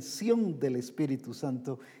intención del Espíritu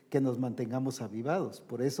Santo que nos mantengamos avivados.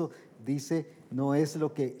 Por eso dice, no es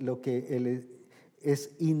lo que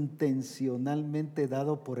es intencionalmente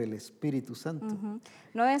dado por el Espíritu Santo.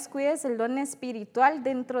 No descuides el don espiritual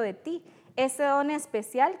dentro de ti, ese don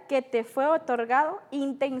especial que te fue otorgado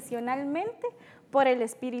intencionalmente por el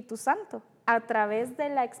Espíritu Santo a través de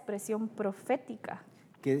la expresión profética.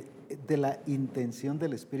 De la intención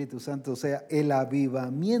del Espíritu Santo, o sea, el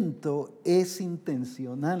avivamiento es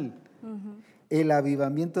intencional. El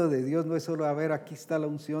avivamiento de Dios no es solo, a ver, aquí está la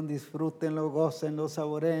unción, disfrútenlo, gócenlo,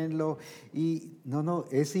 saboréenlo. Y no,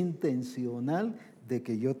 es intencional de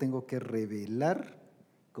que yo tengo que revelar,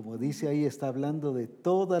 como dice ahí, está hablando de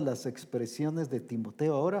todas las expresiones de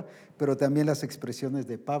Timoteo ahora, pero también las expresiones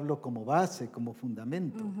de Pablo como base, como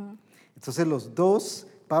fundamento. Entonces los dos,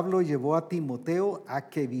 Pablo llevó a Timoteo a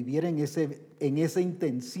que viviera en esa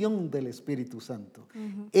intención del Espíritu Santo.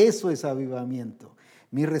 Eso es avivamiento.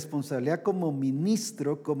 Mi responsabilidad como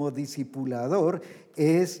ministro, como discipulador,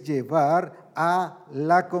 es llevar a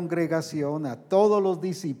la congregación, a todos los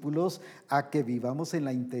discípulos, a que vivamos en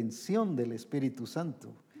la intención del Espíritu Santo.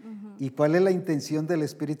 ¿Y cuál es la intención del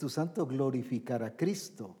Espíritu Santo? Glorificar a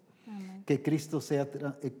Cristo.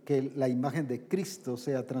 Que la imagen de Cristo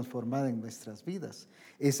sea transformada en nuestras vidas.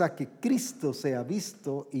 Es a que Cristo sea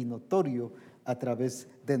visto y notorio a través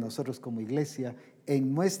de nosotros como iglesia,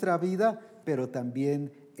 en nuestra vida, pero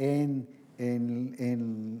también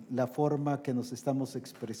en la forma que nos estamos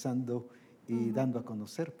expresando y dando a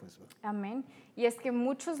conocer, pues. Amén. Y es que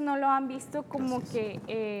muchos no lo han visto como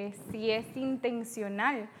que si es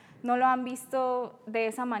intencional, no lo han visto de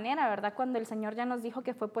esa manera, ¿verdad? Cuando el Señor ya nos dijo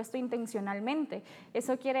que fue puesto intencionalmente.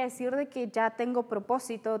 Eso quiere decir de que ya tengo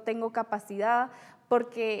propósito, tengo capacidad,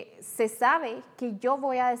 porque se sabe que yo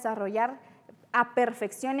voy a desarrollar a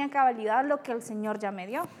perfección y a cabalidad lo que el Señor ya me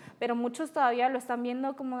dio. Pero muchos todavía lo están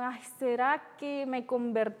viendo como, ay, ¿será que me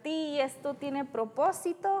convertí? ¿Esto tiene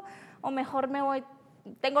propósito? O mejor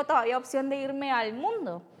tengo todavía opción de irme al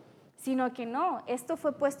mundo. Sino que no, esto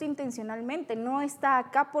fue puesto intencionalmente, no está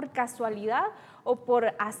acá por casualidad o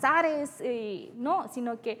por azares, no,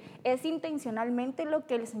 sino que es intencionalmente lo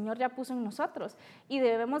que el Señor ya puso en nosotros. Y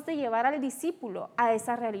debemos de llevar al discípulo a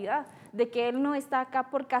esa realidad, de que Él no está acá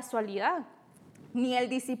por casualidad. Ni el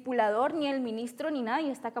discipulador, ni el ministro, ni nadie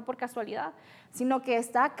está acá por casualidad, sino que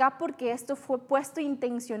está acá porque esto fue puesto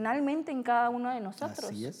intencionalmente en cada uno de nosotros.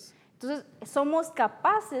 Así es. Entonces, somos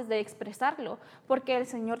capaces de expresarlo, porque el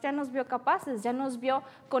Señor ya nos vio capaces, ya nos vio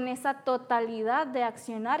con esa totalidad de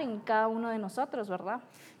accionar en cada uno de nosotros, ¿verdad?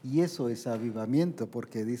 Y eso es avivamiento,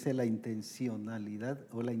 porque dice la intencionalidad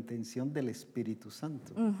o la intención del Espíritu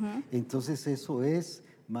Santo. Entonces, eso es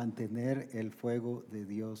mantener el fuego de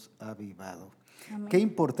Dios avivado. Amén. Qué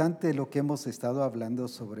importante lo que hemos estado hablando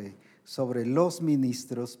sobre los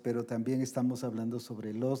ministros, pero también estamos hablando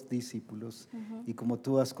sobre los discípulos. Y como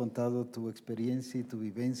tú has contado tu experiencia y tu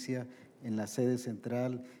vivencia en la sede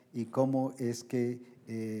central y cómo es que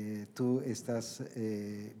tú estás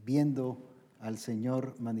viendo al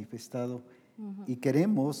Señor manifestado. Y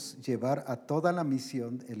queremos llevar a toda la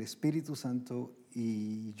misión, el Espíritu Santo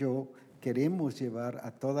y yo queremos llevar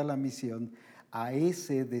a toda la misión a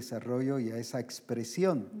ese desarrollo y a esa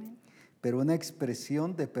expresión. Amén. Pero una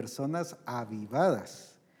expresión de personas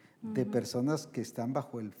avivadas, de personas que están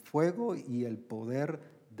bajo el fuego y el poder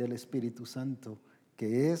del Espíritu Santo,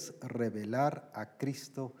 que es revelar a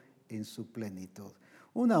Cristo en su plenitud.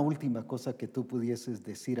 Una última cosa que tú pudieses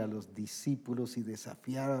decir a los discípulos y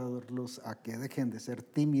desafiarlos a que dejen de ser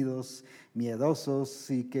tímidos,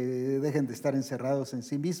 miedosos y que dejen de estar encerrados en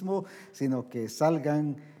sí mismos, sino que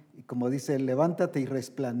salgan, como dice, levántate y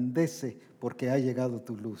resplandece porque ha llegado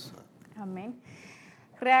tu luz. Amén.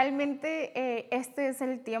 Realmente este es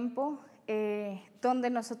el tiempo donde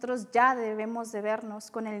nosotros ya debemos de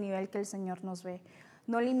vernos con el nivel que el Señor nos ve.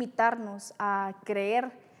 No limitarnos a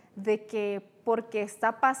creer de que porque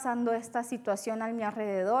está pasando esta situación a mi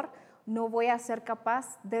alrededor, no voy a ser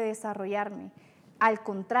capaz de desarrollarme. Al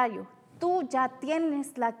contrario, tú ya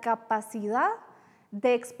tienes la capacidad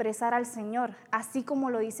de expresar al Señor, así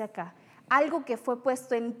como lo dice acá. Algo que fue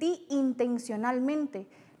puesto en ti intencionalmente.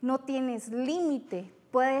 No tienes límite,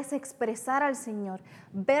 puedes expresar al Señor,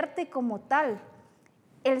 verte como tal.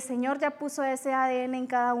 El Señor ya puso ese ADN en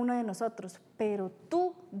cada uno de nosotros, pero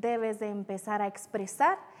tú debes de empezar a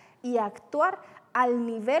expresar y a actuar al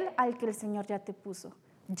nivel al que el Señor ya te puso.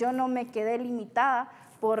 Yo no me quedé limitada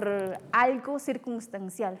por algo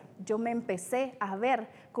circunstancial, yo me empecé a ver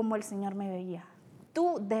como el Señor me veía.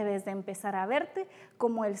 Tú debes de empezar a verte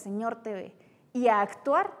como el Señor te ve y a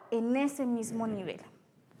actuar en ese mismo nivel.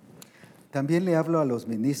 También le hablo a los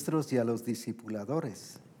ministros y a los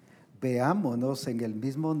discipuladores. Veámonos en el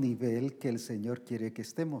mismo nivel que el Señor quiere que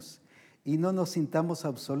estemos y no nos sintamos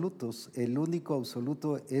absolutos. El único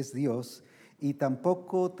absoluto es Dios y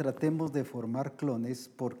tampoco tratemos de formar clones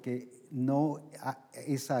porque no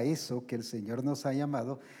es a eso que el Señor nos ha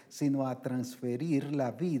llamado, sino a transferir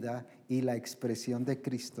la vida y la expresión de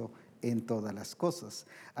Cristo en todas las cosas.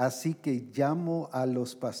 Así que llamo a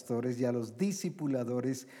los pastores y a los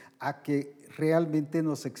discipuladores a que realmente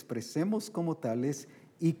nos expresemos como tales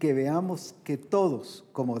y que veamos que todos,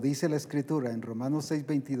 como dice la Escritura en Romanos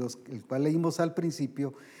 6:22, el cual leímos al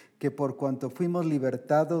principio, que por cuanto fuimos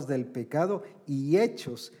libertados del pecado y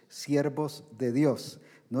hechos siervos de Dios.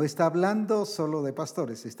 No está hablando solo de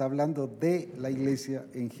pastores, está hablando de la iglesia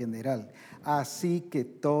en general. Así que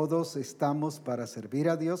todos estamos para servir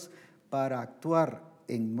a Dios, para actuar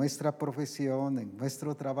en nuestra profesión, en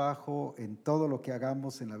nuestro trabajo, en todo lo que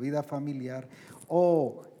hagamos en la vida familiar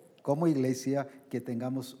o como iglesia, que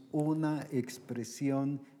tengamos una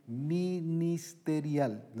expresión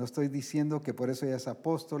ministerial. No estoy diciendo que por eso ya es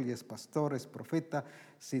apóstol y es pastor, es profeta,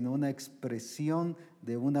 sino una expresión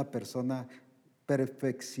de una persona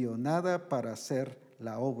perfeccionada para hacer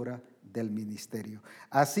la obra del ministerio.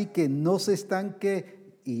 Así que no se estanque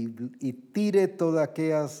y tire todas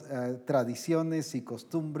aquellas tradiciones y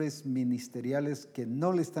costumbres ministeriales que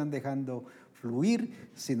no le están dejando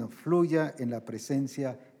fluir, sino fluya en la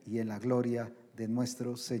presencia y en la gloria de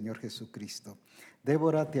nuestro Señor Jesucristo.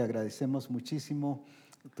 Débora, te agradecemos muchísimo.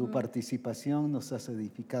 Tu participación nos has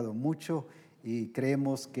edificado mucho y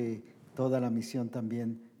creemos que toda la misión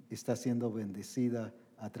también está siendo bendecida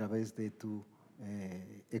a través de tu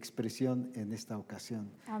expresión en esta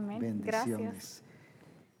ocasión. Amén. Bendiciones. Gracias.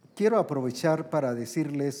 Quiero aprovechar para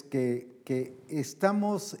decirles que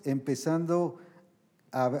estamos empezando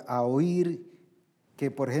a oír que,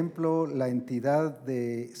 por ejemplo, la entidad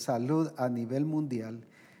de salud a nivel mundial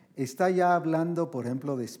está ya hablando, por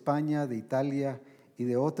ejemplo, de España, de Italia y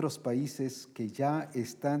de otros países que ya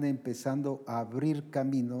están empezando a abrir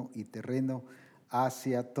camino y terreno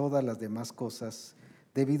hacia todas las demás cosas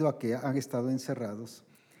debido a que han estado encerrados.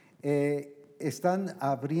 Están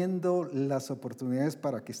abriendo las oportunidades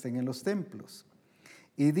para que estén en los templos.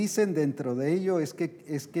 Y dicen dentro de ello es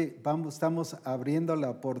que estamos abriendo la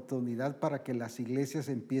oportunidad para que las iglesias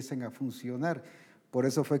empiecen a funcionar. Por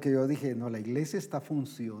eso fue que yo dije, no, la iglesia está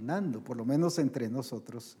funcionando, por lo menos entre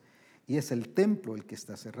nosotros, y es el templo el que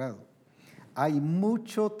está cerrado. Hay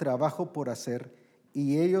mucho trabajo por hacer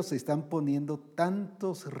y ellos están poniendo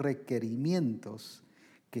tantos requerimientos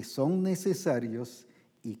que son necesarios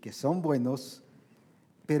y que son buenos,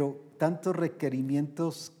 pero tantos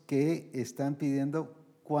requerimientos que están pidiendo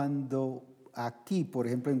cuando aquí, por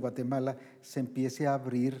ejemplo en Guatemala, se empiece a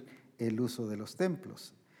abrir el uso de los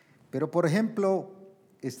templos. Pero, por ejemplo,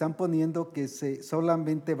 están poniendo que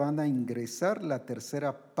solamente van a ingresar la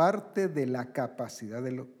tercera parte de la capacidad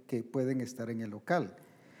de lo que pueden estar en el local.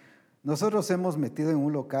 Nosotros hemos metido en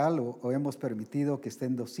un local o hemos permitido que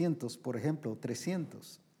estén 200, por ejemplo,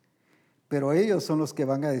 300. Pero ellos son los que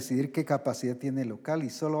van a decidir qué capacidad tiene el local y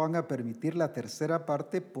solo van a permitir la tercera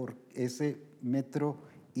parte por ese metro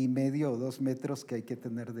 1,5 o 2 metros que hay que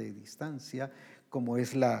tener de distancia, como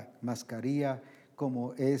es la mascarilla,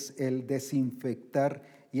 como es el desinfectar,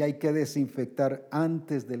 y hay que desinfectar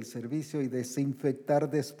antes del servicio y desinfectar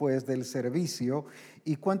después del servicio,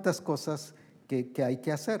 y cuántas cosas que hay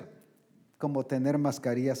que hacer, como tener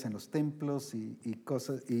mascarillas en los templos y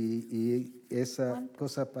cosas, y esa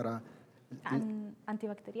cosa para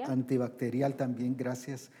Antibacterial. antibacterial también,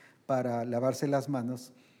 gracias, para lavarse las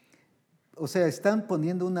manos. O sea, están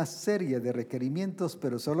poniendo una serie de requerimientos,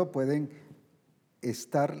 pero solo pueden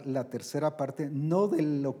estar la tercera parte, no de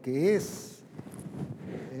lo que es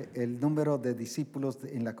el número de discípulos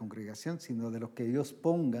en la congregación, sino de lo que ellos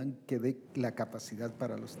pongan que dé la capacidad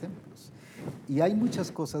para los templos. Y hay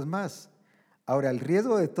muchas cosas más. Ahora, el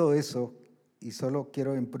riesgo de todo eso, y solo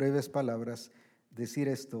quiero en breves palabras decir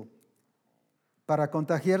esto, para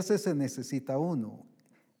contagiarse se necesita uno.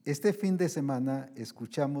 Este fin de semana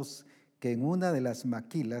escuchamos que en una de las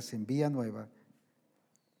maquilas en Villanueva,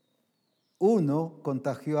 uno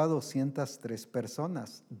contagió a 203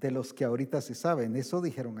 personas, de los que ahorita se saben, eso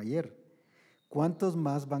dijeron ayer. ¿Cuántos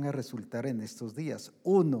más van a resultar en estos días?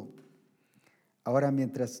 Uno. Ahora,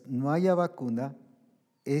 mientras no haya vacuna,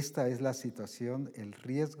 esta es la situación, el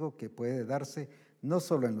riesgo que puede darse, no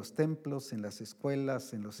solo en los templos, en las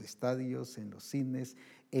escuelas, en los estadios, en los cines,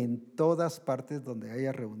 en todas partes donde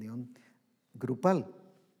haya reunión grupal.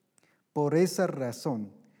 Por esa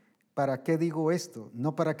razón, ¿para qué digo esto?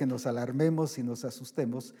 No para que nos alarmemos y nos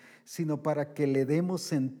asustemos, sino para que le demos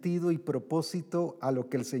sentido y propósito a lo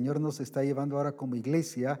que el Señor nos está llevando ahora como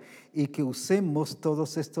iglesia y que usemos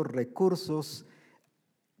todos estos recursos,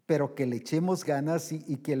 pero que le echemos ganas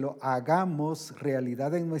y que lo hagamos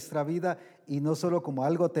realidad en nuestra vida y no solo como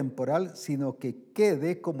algo temporal, sino que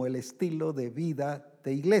quede como el estilo de vida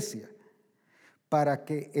de iglesia, para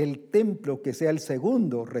que el templo, que sea el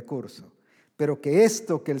segundo recurso, pero que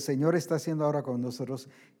esto que el Señor está haciendo ahora con nosotros,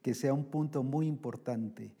 que sea un punto muy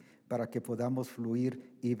importante para que podamos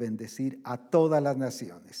fluir y bendecir a todas las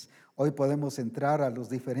naciones. Hoy podemos entrar a los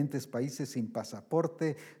diferentes países sin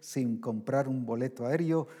pasaporte, sin comprar un boleto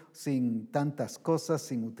aéreo, sin tantas cosas,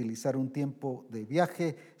 sin utilizar un tiempo de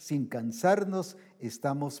viaje, sin cansarnos.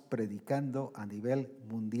 Estamos predicando a nivel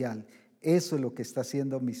mundial. Eso es lo que está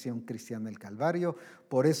haciendo Misión Cristiana El Calvario.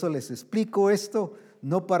 Por eso les explico esto,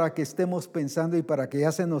 no para que estemos pensando y para que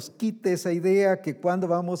ya se nos quite esa idea que cuando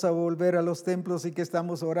vamos a volver a los templos y que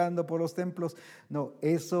estamos orando por los templos. No,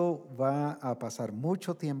 eso va a pasar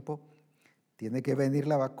mucho tiempo. Tiene que venir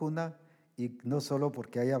la vacuna, y no solo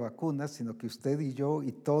porque haya vacunas, sino que usted y yo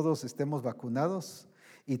y todos estemos vacunados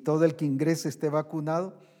y todo el que ingrese esté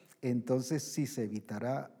vacunado. Entonces sí se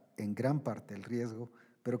evitará en gran parte el riesgo.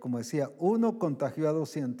 Pero como decía, uno contagió a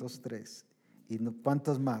 203 y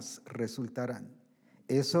 ¿cuántos más resultarán?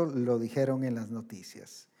 Eso lo dijeron en las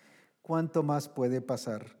noticias. ¿Cuánto más puede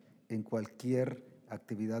pasar en cualquier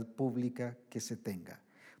actividad pública que se tenga?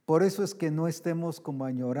 Por eso es que no estemos como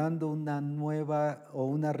añorando una nueva o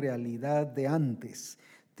una realidad de antes.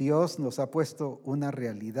 Dios nos ha puesto una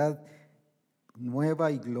realidad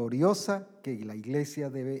nueva y gloriosa que la iglesia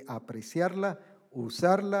debe apreciarla,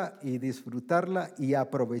 usarla y disfrutarla y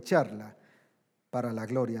aprovecharla para la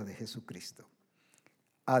gloria de Jesucristo.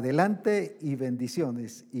 Adelante y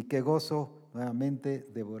bendiciones, y qué gozo nuevamente,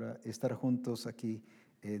 Débora, estar juntos aquí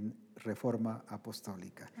en Reforma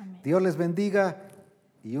Apostólica. Amén. Dios les bendiga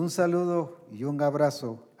y un saludo y un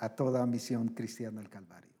abrazo a toda Misión Cristiana El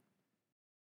Calvario.